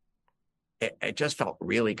 it just felt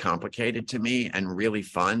really complicated to me and really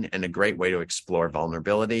fun and a great way to explore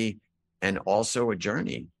vulnerability and also a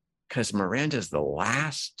journey. Because Miranda's the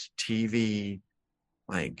last TV,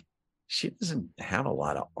 like, she doesn't have a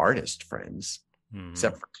lot of artist friends.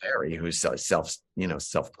 Except for Carrie, who's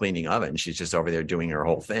self-cleaning oven. She's just over there doing her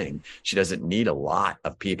whole thing. She doesn't need a lot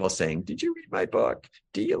of people saying, "Did you read my book?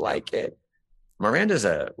 Do you like it?" Miranda's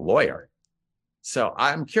a lawyer. So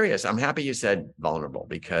I'm curious. I'm happy you said vulnerable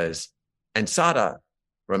because, and Sada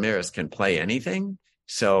Ramirez can play anything.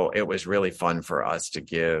 So it was really fun for us to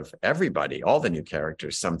give everybody, all the new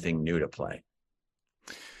characters, something new to play.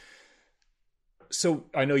 So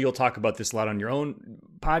I know you'll talk about this a lot on your own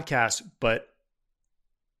podcast, but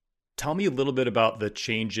tell me a little bit about the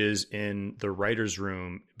changes in the writer's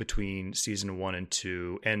room between season 1 and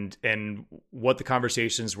 2 and what the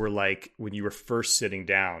conversations were like when you were first sitting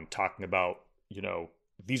down talking about,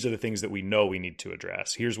 these are the things that we know we need to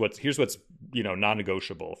address. Here's what's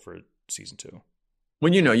non-negotiable for season 2.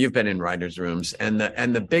 When you've been in writers' rooms, and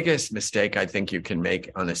the biggest mistake I think you can make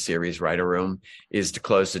on a series writer room is to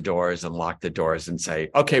close the doors and lock the doors and say,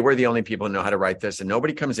 okay, we're the only people who know how to write this, and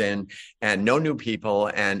nobody comes in, and no new people,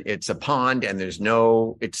 and it's a pond, and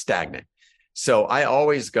it's stagnant. So I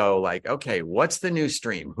always go like, okay, what's the new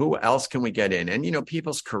stream? Who else can we get in? And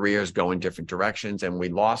people's careers go in different directions, and we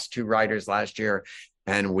lost 2 writers last year,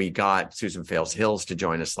 and we got Susan Fales Hills to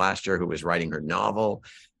join us last year, who was writing her novel.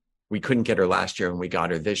 We couldn't get her last year and we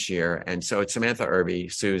got her this year. And so it's Samantha Irby,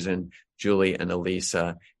 Susan, Julie, and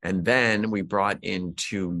Elisa. And then we brought in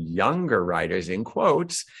 2 younger writers, in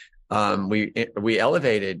quotes. We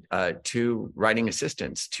elevated 2 writing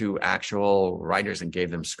assistants to actual writers and gave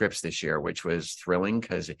them scripts this year, which was thrilling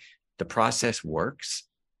because the process works.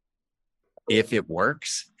 If it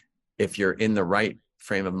works, if you're in the right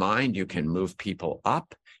frame of mind, you can move people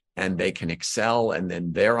up and they can excel, and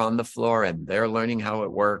then they're on the floor and they're learning how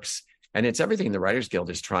it works. And it's everything the Writers Guild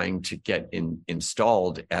is trying to get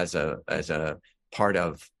installed as a part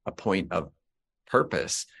of a point of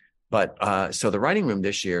purpose. But so the writing room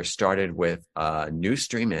this year started with a new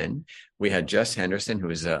stream in. We had Jess Henderson,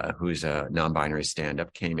 who's a non-binary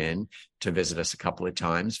stand-up, came in to visit us a couple of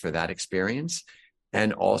times for that experience.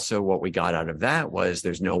 And also what we got out of that was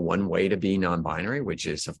there's no one way to be non-binary, which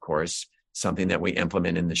is, of course, something that we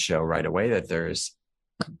implement in the show right away, that there's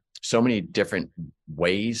so many different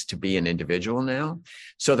ways to be an individual now.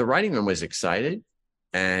 So the writing room was excited.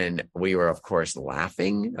 And we were, of course,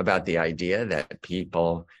 laughing about the idea that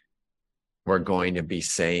people were going to be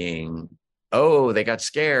saying, oh, they got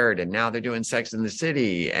scared and now they're doing Sex in the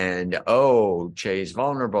City. And, oh, Che's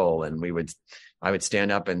vulnerable. And I would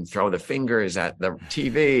stand up and throw the fingers at the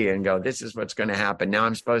TV and go, this is what's going to happen. Now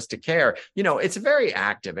I'm supposed to care. It's very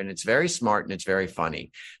active and it's very smart and it's very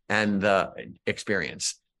funny. And the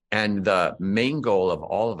experience and the main goal of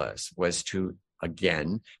all of us was to,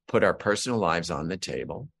 again, put our personal lives on the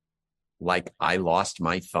table. Like I lost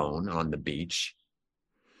my phone on the beach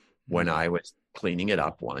when I was cleaning it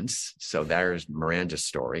up once. So there's Miranda's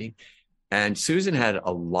story. And Susan had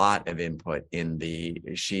a lot of input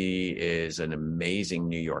she is an amazing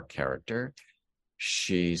New York character.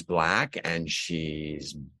 She's Black and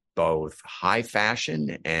she's both high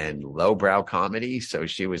fashion and lowbrow comedy. So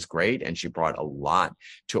she was great. And she brought a lot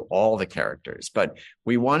to all the characters. But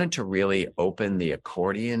we wanted to really open the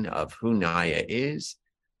accordion of who Naya is,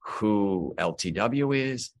 who LTW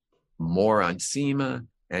is, more on Seema,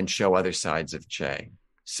 and show other sides of Che.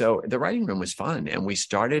 So the writing room was fun, and we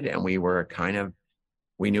started and we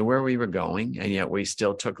knew where we were going, and yet we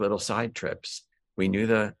still took little side trips. We knew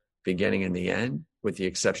the beginning and the end, with the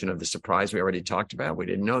exception of the surprise we already talked about. We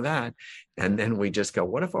didn't know that. And then we just go,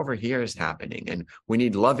 what if over here is happening? And we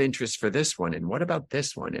need love interest for this one. And what about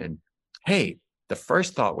this one? And hey, the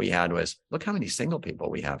first thought we had was, look how many single people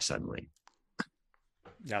we have suddenly.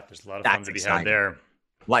 Yeah, there's a lot of fun to be had there.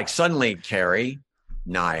 Like suddenly Carrie,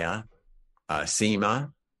 Naya,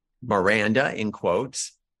 Seema, Miranda in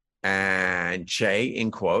quotes, and Che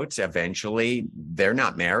in quotes. Eventually, they're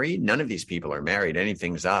not married. None of these people are married.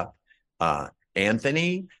 Anything's up.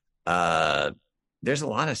 Anthony, there's a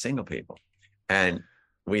lot of single people. And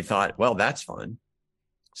we thought, well, that's fun.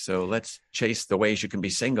 So let's chase the ways you can be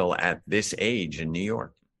single at this age in New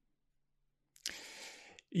York.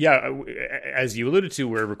 Yeah, as you alluded to,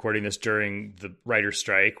 we're recording this during the writer's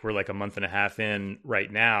strike. We're like a month and a half in right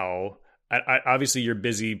now. Obviously, you're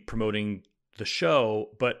busy promoting the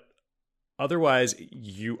show, but Otherwise,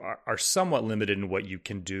 you are somewhat limited in what you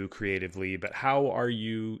can do creatively, but how are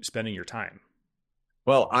you spending your time?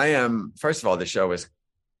 Well, I am, first of all, the show is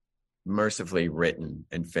mercifully written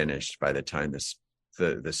and finished by the time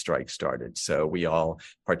the strike started. So we all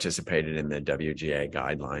participated in the WGA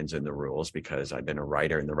guidelines and the rules because I've been a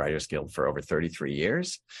writer in the Writers Guild for over 33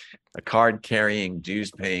 years, a card-carrying,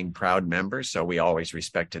 dues-paying, proud member. So we always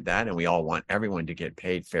respected that, and we all want everyone to get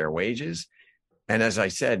paid fair wages. And as I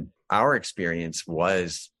said, our experience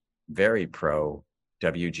was very pro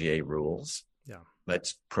WGA rules. Yeah.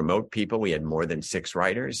 Let's promote people. We had more than 6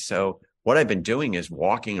 writers. So what I've been doing is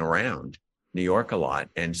walking around New York a lot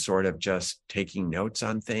and sort of just taking notes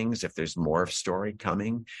on things. If there's more story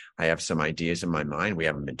coming, I have some ideas in my mind. We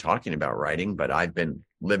haven't been talking about writing, but I've been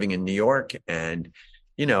living in New York and,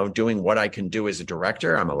 doing what I can do as a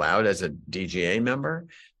director. I'm allowed as a DGA member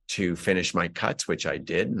to finish my cuts, which I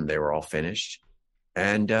did, and they were all finished.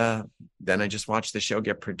 And then I just watched the show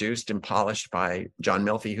get produced and polished by John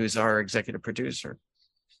Melfi, who's our executive producer.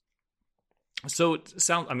 So it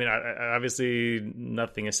sounds, obviously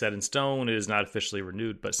nothing is set in stone. It is not officially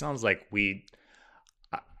renewed, but it sounds like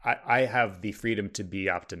I have the freedom to be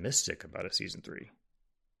optimistic about a season 3.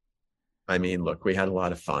 I mean, look, we had a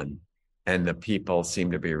lot of fun, and the people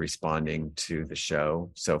seem to be responding to the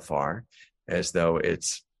show so far as though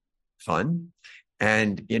it's fun.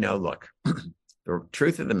 And, look, the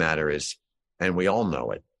truth of the matter is, and we all know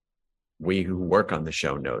it, we who work on the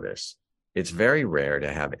show know this, it's very rare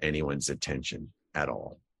to have anyone's attention at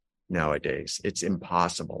all nowadays. It's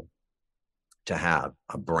impossible to have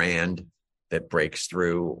a brand that breaks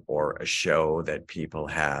through or a show that people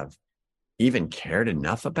have even cared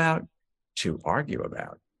enough about to argue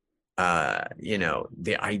about.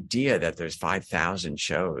 The idea that there's 5,000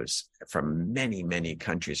 shows from many, many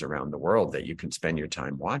countries around the world that you can spend your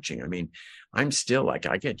time watching. I mean, I'm still I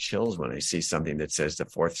get chills when I see something that says the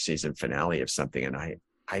 4th season finale of something, and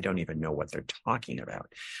I don't even know what they're talking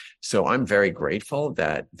about. So I'm very grateful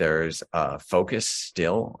that there's a focus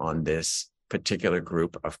still on this particular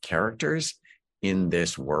group of characters in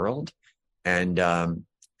this world. And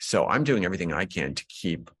so I'm doing everything I can to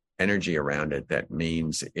keep energy around it. That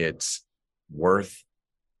means it's worth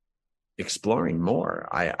exploring more.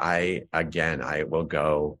 I will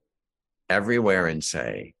go everywhere and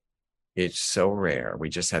say, it's so rare. We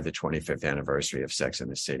just had the 25th anniversary of Sex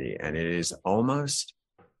and the City, and it is almost,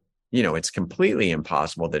 it's completely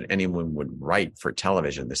impossible that anyone would write for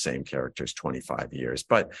television the same characters 25 years,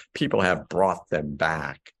 but people have brought them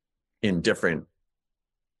back in different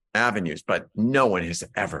avenues, but no one has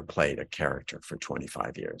ever played a character for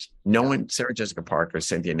 25 years. No one, Sarah Jessica Parker,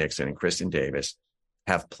 Cynthia Nixon, and Kristen Davis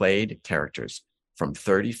have played characters from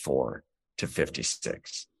 34 to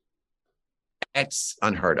 56. It's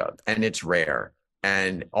unheard of, and it's rare.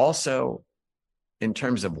 And also, in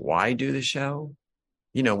terms of why do the show,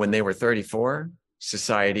 when they were 34,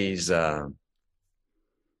 society's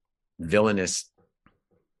villainous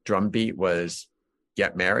drumbeat was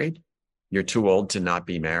get married. You're too old to not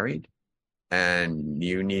be married, and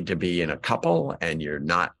you need to be in a couple, and you're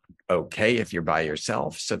not okay if you're by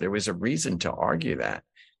yourself. So there was a reason to argue that.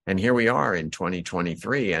 And here we are in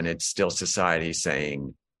 2023, and it's still society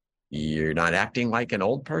saying, you're not acting like an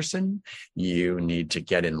old person. You need to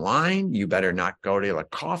get in line. You better not go to a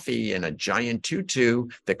coffee in a giant tutu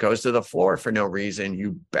that goes to the floor for no reason.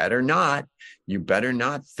 You better not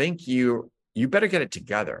think you better get it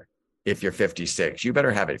together. If you're 56, you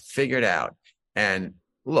better have it figured out. And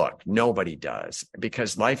look, nobody does,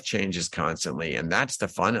 because life changes constantly. And that's the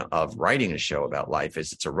fun of writing a show about life,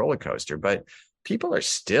 is it's a roller coaster, but people are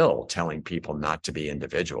still telling people not to be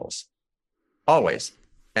individuals. Always.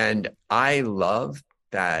 And I love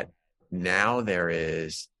that now there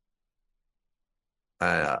is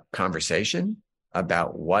a conversation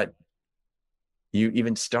about what you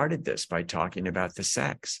even started this by talking about the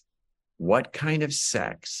sex. What kind of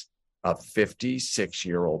sex a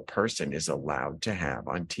 56-year-old person is allowed to have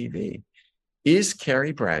on TV? Is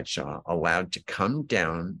Carrie Bradshaw allowed to come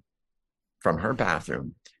down from her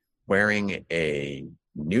bathroom wearing a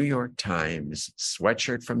New York Times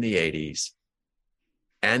sweatshirt from the 80s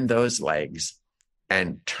and those legs,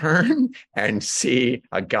 and turn and see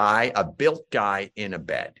a built guy in a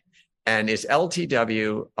bed? And is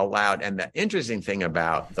LTW allowed? And the interesting thing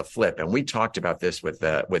about the flip, and we talked about this with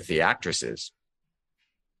the actresses,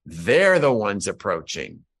 they're the ones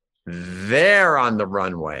approaching. They're on the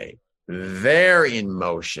runway. They're in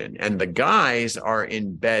motion. And the guys are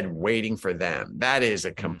in bed waiting for them. That is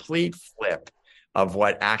a complete flip of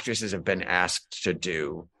what actresses have been asked to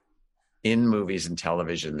do in movies and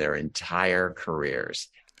television their entire careers.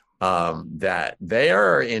 that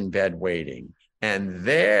they're in bed waiting, and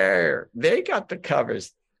they got the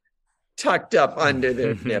covers tucked up under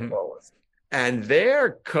their nipples, and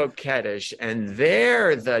they're coquettish, and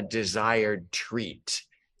they're the desired treat.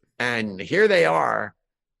 And here they are,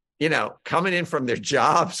 coming in from their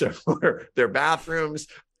jobs or their bathrooms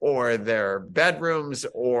or their bedrooms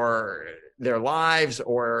or their lives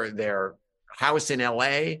or their house in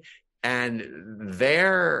LA, and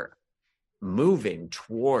they're moving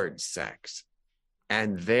towards sex.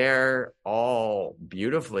 And they're all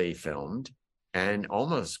beautifully filmed and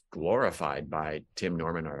almost glorified by Tim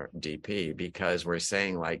Norman, our DP, because we're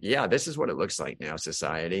saying, like, yeah, this is what it looks like now,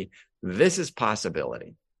 society. This is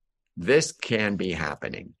possibility. This can be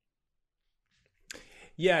happening.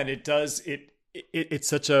 Yeah, and it does. It's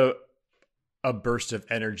such a burst of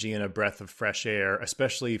energy and a breath of fresh air,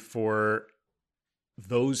 especially for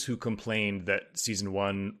those who complained that season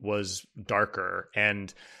 1 was darker.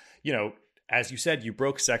 And, as you said, you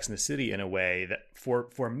broke Sex and the City in a way that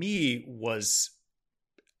for me was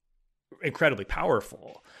incredibly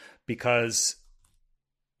powerful, because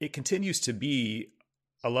it continues to be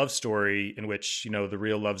a love story in which, the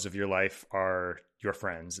real loves of your life are your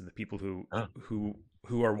friends and the people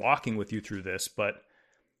who are walking with you through this. But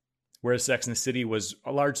whereas Sex and the City was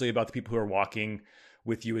largely about the people who are walking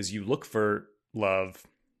with you as you look for love,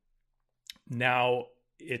 now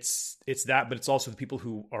it's that, but it's also the people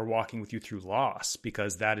who are walking with you through loss,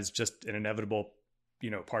 because that is just an inevitable,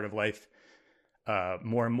 part of life,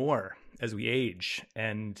 more and more as we age.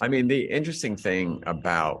 And I mean, the interesting thing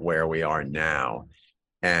about where we are now,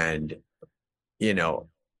 and,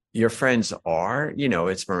 your friends are,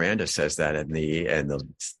 it's Miranda says that in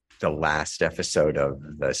the last episode of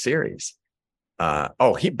the series.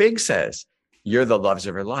 Big says, you're the loves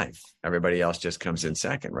of her life. Everybody else just comes in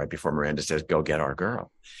second, right before Miranda says, go get our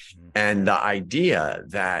girl. Mm-hmm. And the idea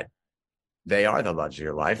that they are the loves of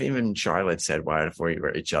your life. Even Charlotte said, what if we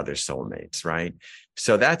were each other's soulmates, right?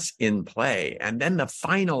 So that's in play. And then the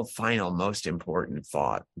final, most important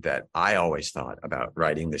thought that I always thought about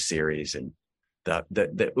writing the series, and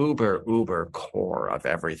the uber core of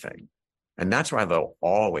everything. And that's why there'll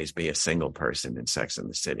always be a single person in Sex and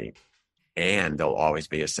the City. And there'll always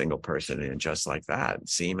be a single person in Just Like That.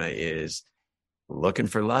 Seema is looking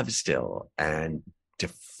for love still and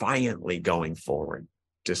defiantly going forward,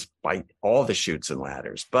 despite all the chutes and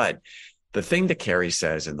ladders. But the thing that Carrie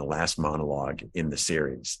says in the last monologue in the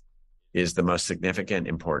series is the most significant,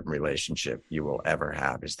 important relationship you will ever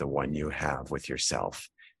have is the one you have with yourself.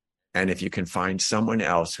 And if you can find someone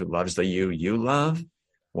else who loves the you love,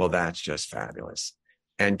 well, that's just fabulous.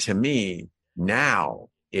 And to me, now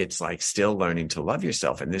it's like still learning to love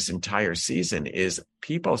yourself. And this entire season is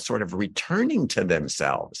people sort of returning to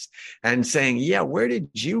themselves and saying, yeah, where did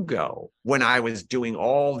you go when I was doing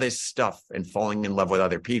all this stuff and falling in love with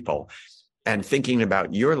other people and thinking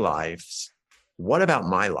about your lives? What about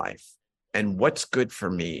my life? And what's good for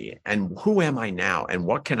me? And who am I now? And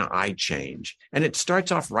what can I change? And it starts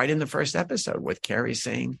off right in the first episode with Carrie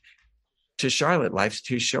saying to Charlotte, life's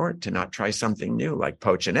too short to not try something new, like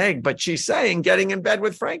poach an egg. But she's saying getting in bed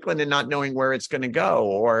with Franklin and not knowing where it's going to go.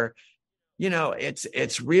 Or,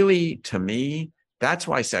 it's really, to me, that's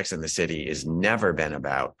why Sex and the City has never been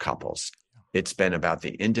about couples. It's been about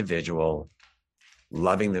the individual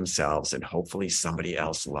loving themselves, and hopefully somebody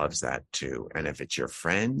else loves that too. And if it's your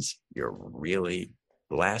friends, you're really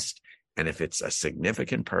blessed. And if it's a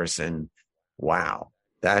significant person, wow,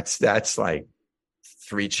 that's like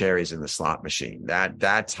 3 cherries in the slot machine.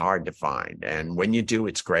 That's hard to find. And when you do,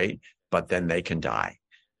 it's great, but then they can die.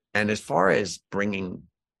 And as far as bringing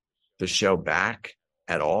the show back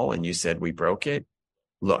at all, and you said we broke it,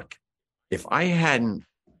 look, if I hadn't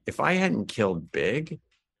killed Big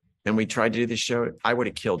and we tried to do this show, I would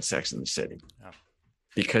have killed Sex and the City,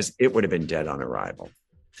 because it would have been dead on arrival.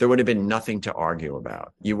 There would have been nothing to argue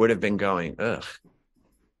about. You would have been going, ugh,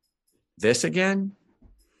 this again?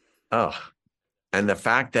 Ugh. And the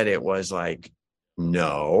fact that it was like,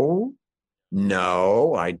 no,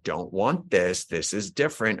 I don't want this. This is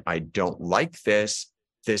different. I don't like this.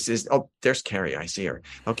 This is, there's Carrie. I see her.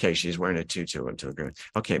 Okay. She's wearing a tutu into the ground.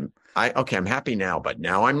 Okay. I'm happy now, but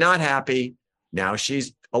now I'm not happy. Now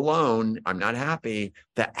she's alone. I'm not happy.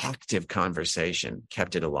 The active conversation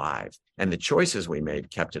kept it alive, and the choices we made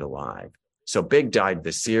kept it alive. So Big died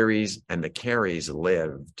the series, and the Carries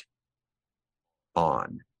lived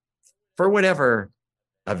on for whatever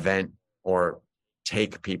event or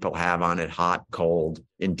take people have on it, hot, cold,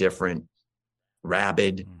 indifferent,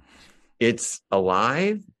 rabid. It's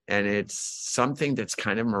alive, and it's something that's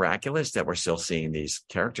kind of miraculous that we're still seeing these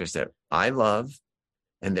characters that I love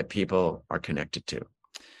and that people are connected to.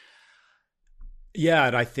 Yeah,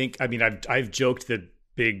 and I've joked that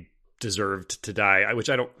Big deserved to die, which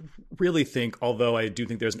I don't really think, although I do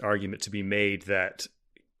think there's an argument to be made that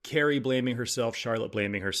Carrie blaming herself, Charlotte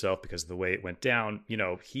blaming herself because of the way it went down,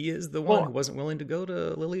 he is the one who wasn't willing to go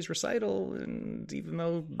to Lily's recital, and even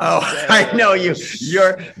though I know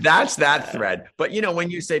that's that thread. But when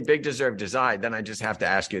you say Big deserved to die, then I just have to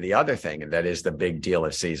ask you the other thing, and that is the big deal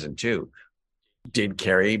of season 2. Did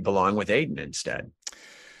Carrie belong with Aiden instead?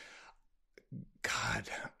 God,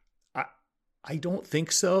 I don't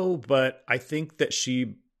think so, but I think that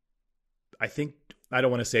I don't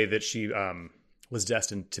want to say that she was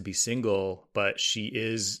destined to be single, but she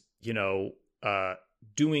is,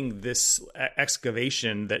 doing this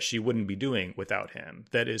excavation that she wouldn't be doing without him.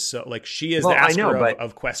 That is so, like, she is the asker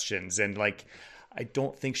of questions. And like, I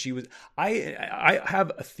don't think she was, I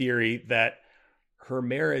have a theory that her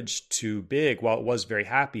marriage to Big, while it was very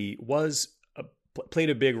happy, played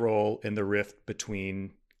a big role in the rift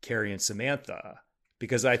between Carrie and Samantha,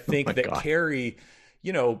 because I think that God. Carrie,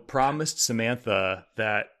 promised Samantha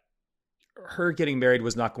that her getting married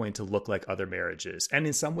was not going to look like other marriages. And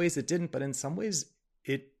in some ways it didn't, but in some ways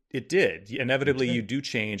it did. Inevitably you do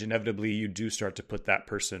change. Inevitably you do start to put that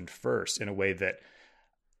person first in a way that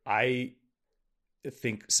I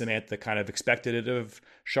think Samantha kind of expected it of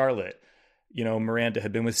Charlotte. Miranda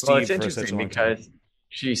had been with Steve for such a long time. Because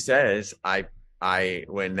she says,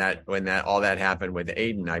 when all that happened with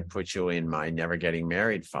Aiden, I put you in my never getting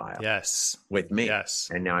married file. Yes. With me. Yes.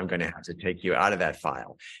 And now I'm going to have to take you out of that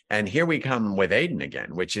file. And here we come with Aiden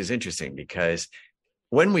again, which is interesting because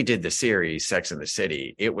when we did the series Sex and the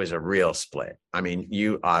City, it was a real split. I mean,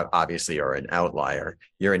 you obviously are an outlier.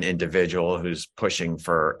 You're an individual who's pushing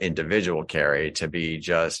for individual Carrie to be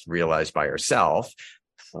just realized by herself,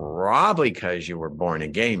 probably because you were born a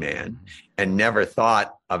gay man and never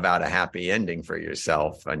thought about a happy ending for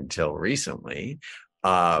yourself until recently.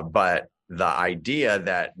 But the idea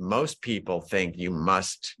that most people think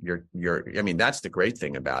that's the great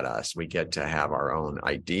thing about us. We get to have our own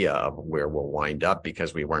idea of where we'll wind up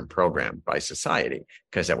because we weren't programmed by society,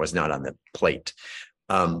 because that was not on the plate.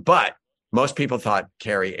 But most people thought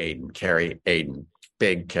Carrie, Aiden,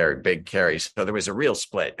 Big Carrie. So there was a real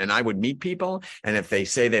split. And I would meet people, and if they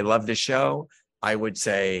say they love the show, I would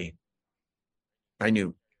say, I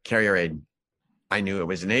knew Carrie or Aiden. I knew it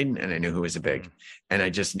was an Aiden, and I knew who was a Big, and I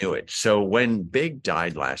just knew it. So when Big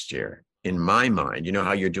died last year, in my mind, you know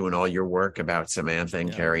how you're doing all your work about Samantha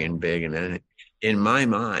and Carrie and Big, and then in my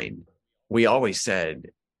mind, we always said,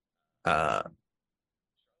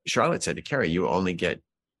 Charlotte said to Carrie, you only get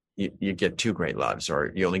you get 2 great loves,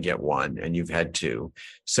 or you only get 1, and you've had 2.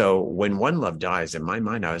 So when one love dies, in my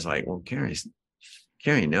mind, I was like, well,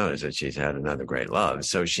 Carrie knows that she's had another great love.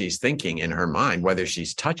 So she's thinking in her mind, whether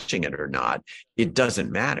she's touching it or not, it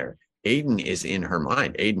doesn't matter. Aiden is in her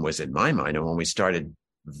mind. Aiden was in my mind. And when we started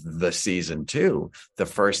the season 2, the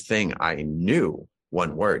first thing I knew,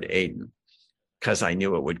 one word, Aiden, because I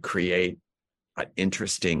knew it would create an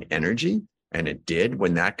interesting energy. And it did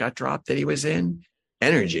when that got dropped that he was in.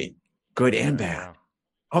 Energy, good and bad.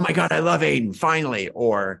 Oh my God, I love Aiden, finally.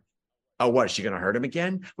 Or, oh, what, is she going to hurt him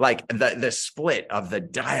again? Like the split of the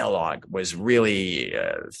dialogue was really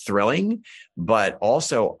thrilling. But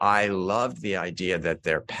also I loved the idea that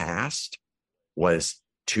their past was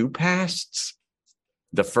 2 pasts.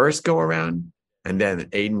 The first go around, and then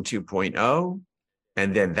Aiden 2.0,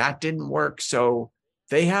 and then that didn't work. So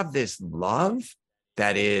they have this love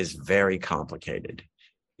that is very complicated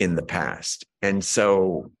in the past. And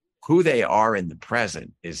so who they are in the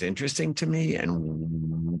present is interesting to me.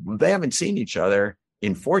 And they haven't seen each other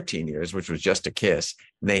in 14 years, which was just a kiss.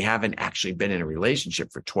 They haven't actually been in a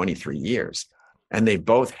relationship for 23 years. And they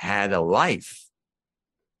both had a life.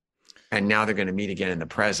 And now they're going to meet again in the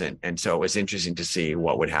present. And so it was interesting to see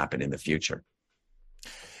what would happen in the future.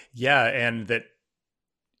 Yeah. And that,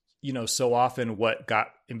 so often what got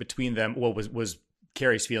in between them, was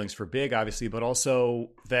Carrie's feelings for Big, obviously, but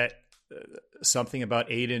also that something about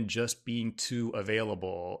Aiden just being too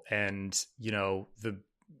available. And,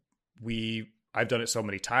 I've done it so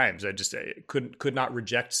many times. I just could not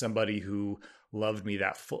reject somebody who loved me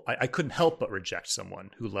that full. I couldn't help but reject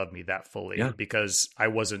someone who loved me that fully because I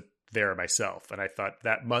wasn't there myself. And I thought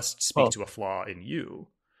that must speak to a flaw in you.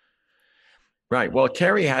 Right. Well,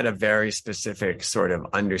 Carrie had a very specific sort of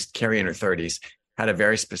Carrie in her 30s had a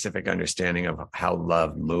very specific understanding of how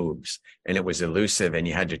love moves, and it was elusive, and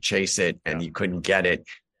you had to chase it, and you couldn't get it.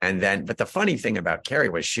 And then, but the funny thing about Carrie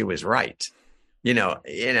was she was right. Liz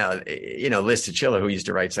Tachilla, who used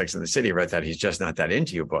to write Sex and the City, wrote that He's Just Not That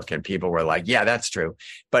Into You book. And people were like, yeah, that's true.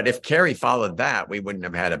 But if Carrie followed that, we wouldn't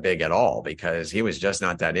have had a Big at all, because he was just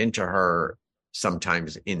not that into her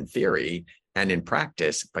sometimes in theory and in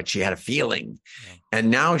practice, but she had a feeling. Yeah.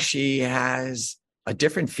 And now she has a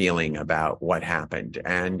different feeling about what happened,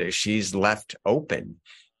 and she's left open.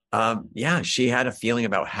 She had a feeling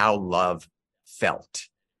about how love felt,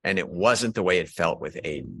 and it wasn't the way it felt with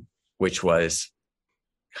Aiden, which was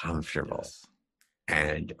comfortable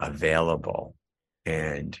and available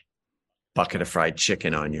and bucket of fried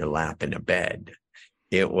chicken on your lap in a bed.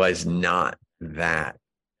 It was not that.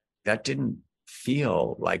 That didn't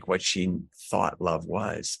feel like what she thought love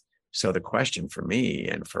was. So the question for me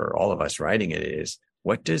and for all of us writing it is,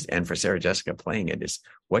 and for Sarah Jessica playing it is,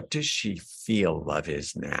 what does she feel love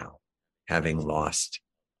is now, having lost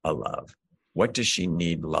a love? What does she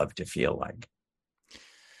need love to feel like?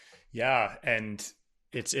 Yeah. And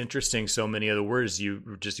it's interesting. So many of the words you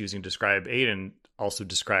were just using to describe Aiden also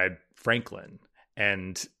describe Franklin.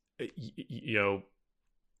 And,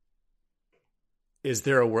 is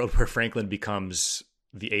there a world where Franklin becomes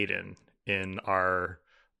the Aiden in our,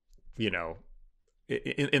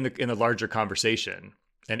 in the larger conversation,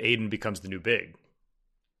 and Aiden becomes the new Big?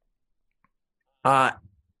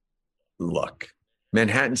 Look,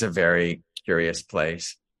 Manhattan's a very curious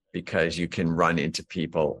place because you can run into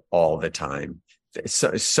people all the time.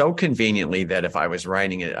 So conveniently that if I was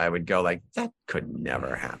writing it, I would go like, that could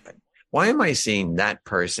never happen. Why am I seeing that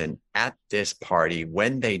person at this party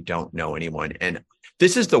when they don't know anyone? And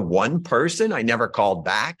this is the one person I never called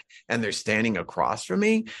back, and they're standing across from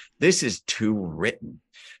me. This is too written.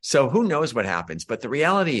 So who knows what happens? But the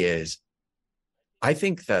reality is, I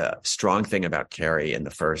think the strong thing about Carrie in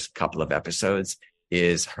the first couple of episodes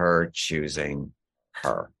is her choosing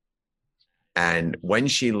her. And when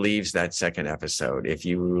she leaves that second episode, if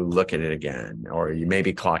you look at it again, or you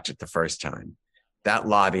maybe clocked it the first time, that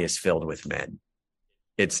lobby is filled with men.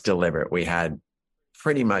 It's deliberate. We had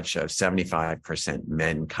pretty much of 75%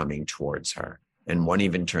 men coming towards her. And one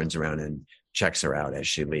even turns around and checks her out as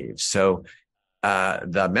she leaves. So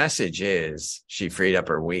the message is she freed up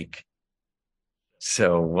her week.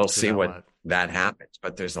 So we'll see what that happens.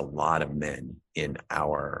 But there's a lot of men in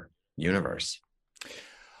our universe.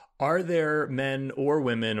 Are there men or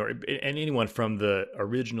women or anyone from the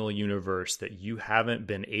original universe that you haven't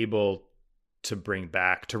been able to bring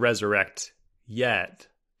back, to resurrect yet,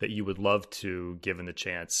 that you would love to, given the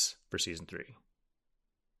chance for season 3?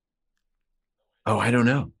 Oh, I don't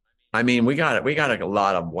know. I mean, we got a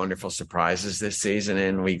lot of wonderful surprises this season,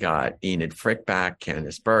 and we got Enid Frick back,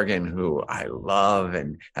 Candice Bergen, who I love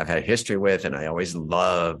and have had history with, and I always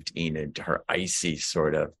loved Enid, her icy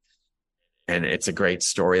sort of, and it's a great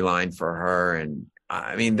storyline for her. And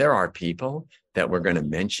I mean, there are people that we're going to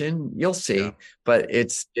mention. You'll see, but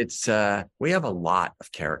it's we have a lot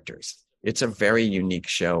of characters. It's a very unique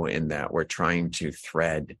show in that we're trying to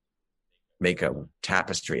make a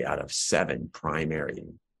tapestry out of 7 primary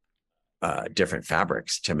different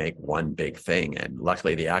fabrics to make one big thing. And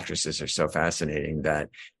luckily the actresses are so fascinating that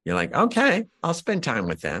you're like, okay, I'll spend time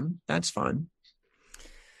with them. That's fun.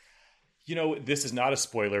 This is not a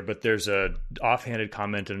spoiler, but there's a offhanded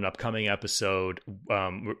comment in an upcoming episode.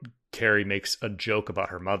 Carrie makes a joke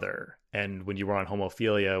about her mother. And when you were on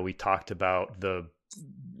Homophilia, we talked about the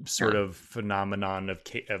sort of phenomenon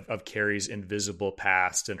of Carrie's invisible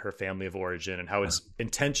past and her family of origin, and how it's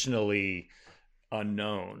intentionally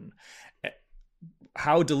unknown.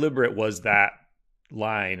 How deliberate was that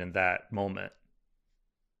line in that moment?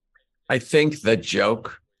 I think the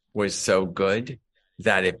joke was so good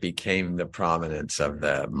that it became the prominence of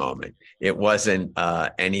the moment. It wasn't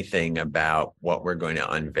anything about what we're going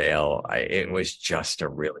to unveil. It was just a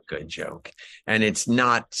really good joke. And it's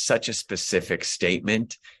not such a specific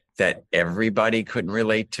statement that everybody couldn't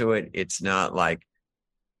relate to it. It's not like,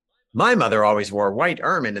 my mother always wore white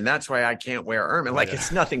ermine, and that's why I can't wear ermine. Like,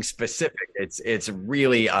 it's nothing specific. It's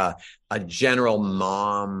really a general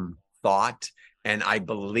mom thought. And I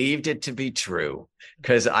believed it to be true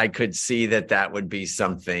because I could see that would be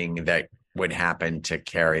something that would happen to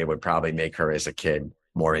Carrie. It would probably make her as a kid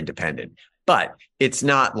more independent. But it's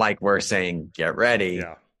not like we're saying, get ready,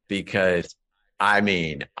 because I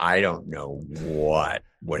mean, I don't know what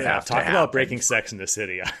would have to happen. Talk about breaking Sex in the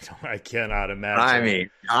City. I cannot imagine. I mean,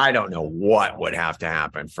 I don't know what would have to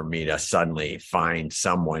happen for me to suddenly find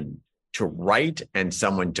someone to write and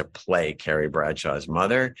someone to play Carrie Bradshaw's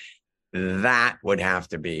mother. That would have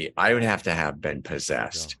to be, I would have to have been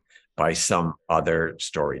possessed by some other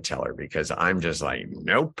storyteller, because I'm just like,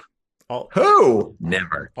 nope. Who?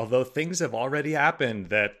 Never. Although things have already happened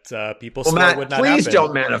that people Well, swore Matt, would not please happen.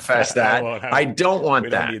 don't manifest that. I don't want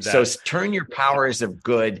We don't that. need So that. turn your powers of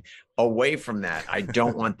good away from that. I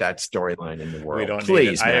don't want that storyline in the world. We don't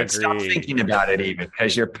Please, need it. I Matt, agree. stop thinking about it even,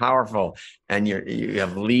 because you're powerful and you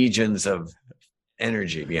have legions of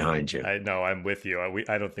energy behind you. I know, I'm with you.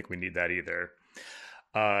 I don't think we need that either.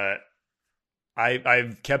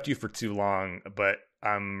 I've kept you for too long, but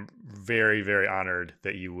I'm very, very honored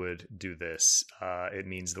that you would do this. It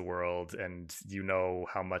means the world, and you know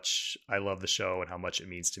how much I love the show and how much it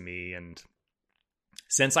means to me. And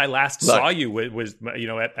since I last saw you, it was,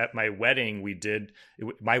 at my wedding,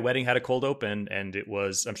 my wedding had a cold open, and it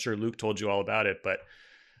was, I'm sure Luke told you all about it, but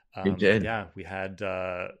you did. Yeah, we had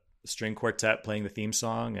string quartet playing the theme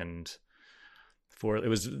song, and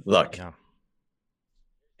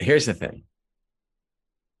here's the thing.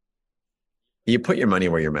 You put your money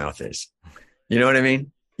where your mouth is. You know what I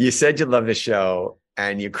mean? You said you love the show,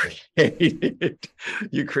 and you created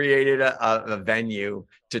a venue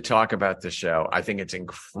to talk about the show. I think it's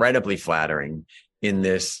incredibly flattering in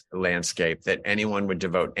this landscape that anyone would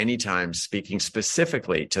devote any time speaking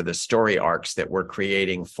specifically to the story arcs that we're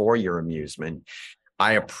creating for your amusement.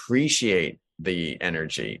 I appreciate the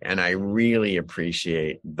energy, and I really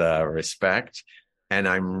appreciate the respect. And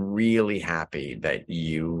I'm really happy that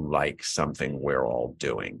you like something we're all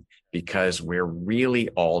doing, because we're really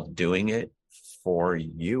all doing it for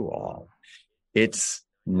you all. It's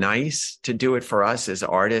nice to do it for us as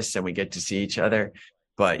artists, and we get to see each other.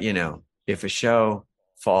 But, if a show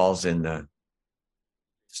falls in the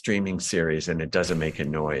streaming series and it doesn't make a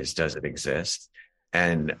noise, does it exist?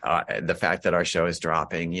 And the fact that our show is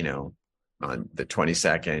dropping, on the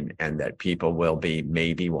 22nd, and that people will be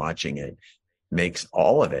maybe watching it, makes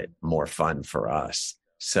all of it more fun for us.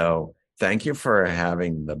 So thank you for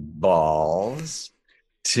having the balls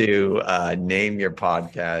to name your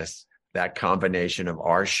podcast that combination of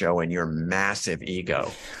our show and your massive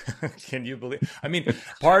ego. Can you believe? I mean,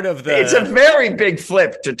 part of the... It's a very big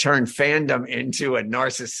flip to turn fandom into a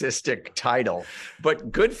narcissistic title,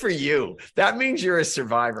 but good for you. That means you're a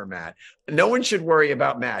survivor, Matt. No one should worry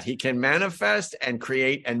about Matt. He can manifest and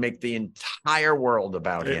create and make the entire world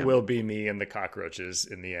about him. It will be me and the cockroaches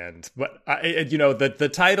in the end. But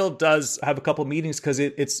the title does have a couple meanings, because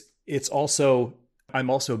it's also, I'm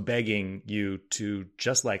also begging you to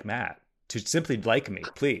just like Matt, to simply like me,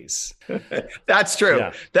 please. That's true.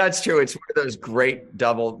 Yeah. That's true. It's one of those great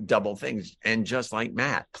double things. And just like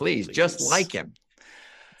Matt, please. Just like him.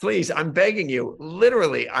 Please, I'm begging you.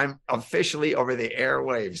 Literally, I'm officially over the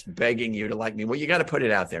airwaves begging you to like me. Well, you got to put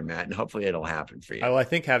it out there, Matt, and hopefully it'll happen for you. Well, I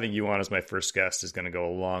think having you on as my first guest is going to go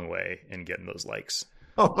a long way in getting those likes.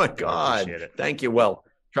 Oh, my God. Thank you. Well,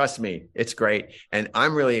 trust me, it's great. And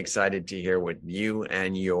I'm really excited to hear what you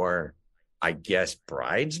and your, I guess,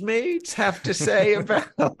 bridesmaids have to say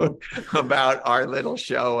about our little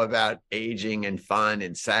show about aging and fun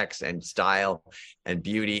and sex and style and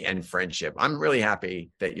beauty and friendship. I'm really happy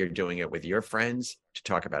that you're doing it with your friends to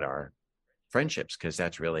talk about our friendships, because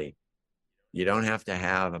that's really, you don't have to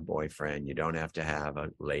have a boyfriend. You don't have to have a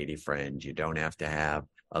lady friend. You don't have to have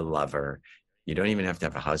a lover. You don't even have to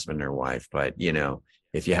have a husband or wife. But,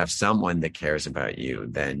 if you have someone that cares about you,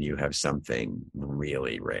 then you have something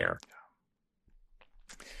really rare.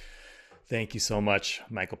 Thank you so much,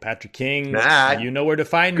 Michael Patrick King. Matt, you know where to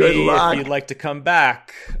find me if you'd like to come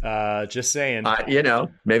back. Just saying.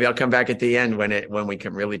 Maybe I'll come back at the end when we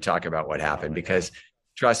can really talk about what happened, because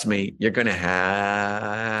trust me, you're going to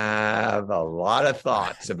have a lot of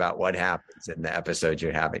thoughts about what happens in the episode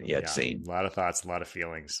you haven't yet seen. A lot of thoughts, a lot of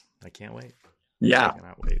feelings. I can't wait. Yeah. I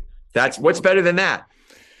cannot wait. That's what's better than that.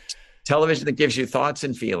 Television that gives you thoughts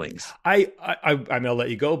and feelings. I'm going to let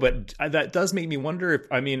you go, but that does make me wonder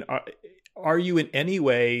are you in any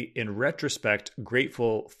way, in retrospect,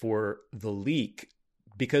 grateful for the leak?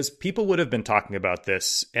 Because people would have been talking about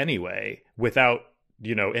this anyway without,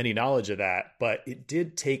 any knowledge of that. But it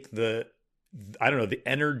did take the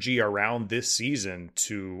energy around this season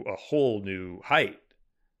to a whole new height.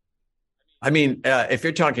 I mean, if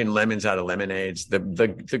you're talking lemons out of lemonades,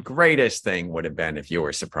 the greatest thing would have been if you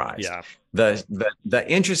were surprised. Yeah. The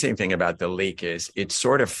interesting thing about the leak is it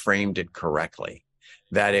sort of framed it correctly.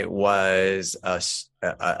 That it was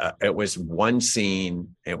it was one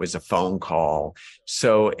scene, it was a phone call,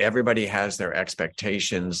 so everybody has their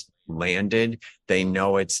expectations landed. They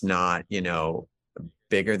know it's not,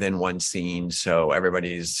 bigger than one scene, so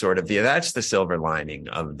everybody's sort of that's the silver lining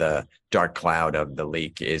of the dark cloud of the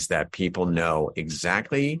leak, is that people know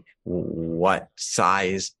exactly what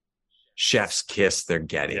size chef's kiss they're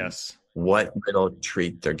getting. Yes. what little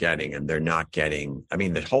treat they're getting, and they're not getting. I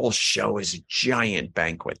mean, the whole show is a giant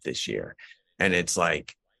banquet this year. And it's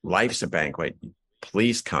like, life's a banquet.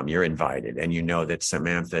 Please come, you're invited. And you know that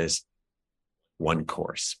Samantha's one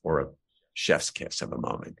course or a chef's kiss of a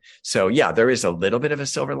moment. So yeah, there is a little bit of a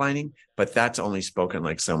silver lining, but that's only spoken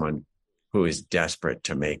like someone who is desperate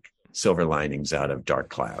to make silver linings out of dark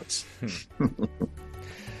clouds.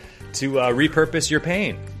 To repurpose your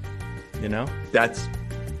pain, you know? That's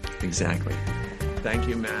exactly. Thank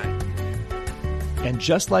you, Matt. And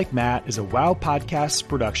Just Like Matt is a WOW Podcasts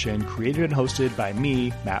production created and hosted by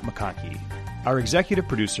me, Matt McConkey. Our executive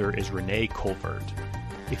producer is Renee Colbert.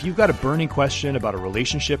 If you've got a burning question about a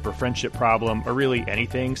relationship or friendship problem, or really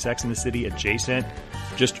anything Sex and the City adjacent,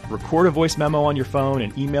 just record a voice memo on your phone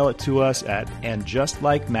and email it to us at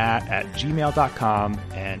andjustlikematt@gmail.com,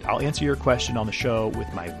 and I'll answer your question on the show with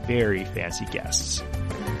my very fancy guests.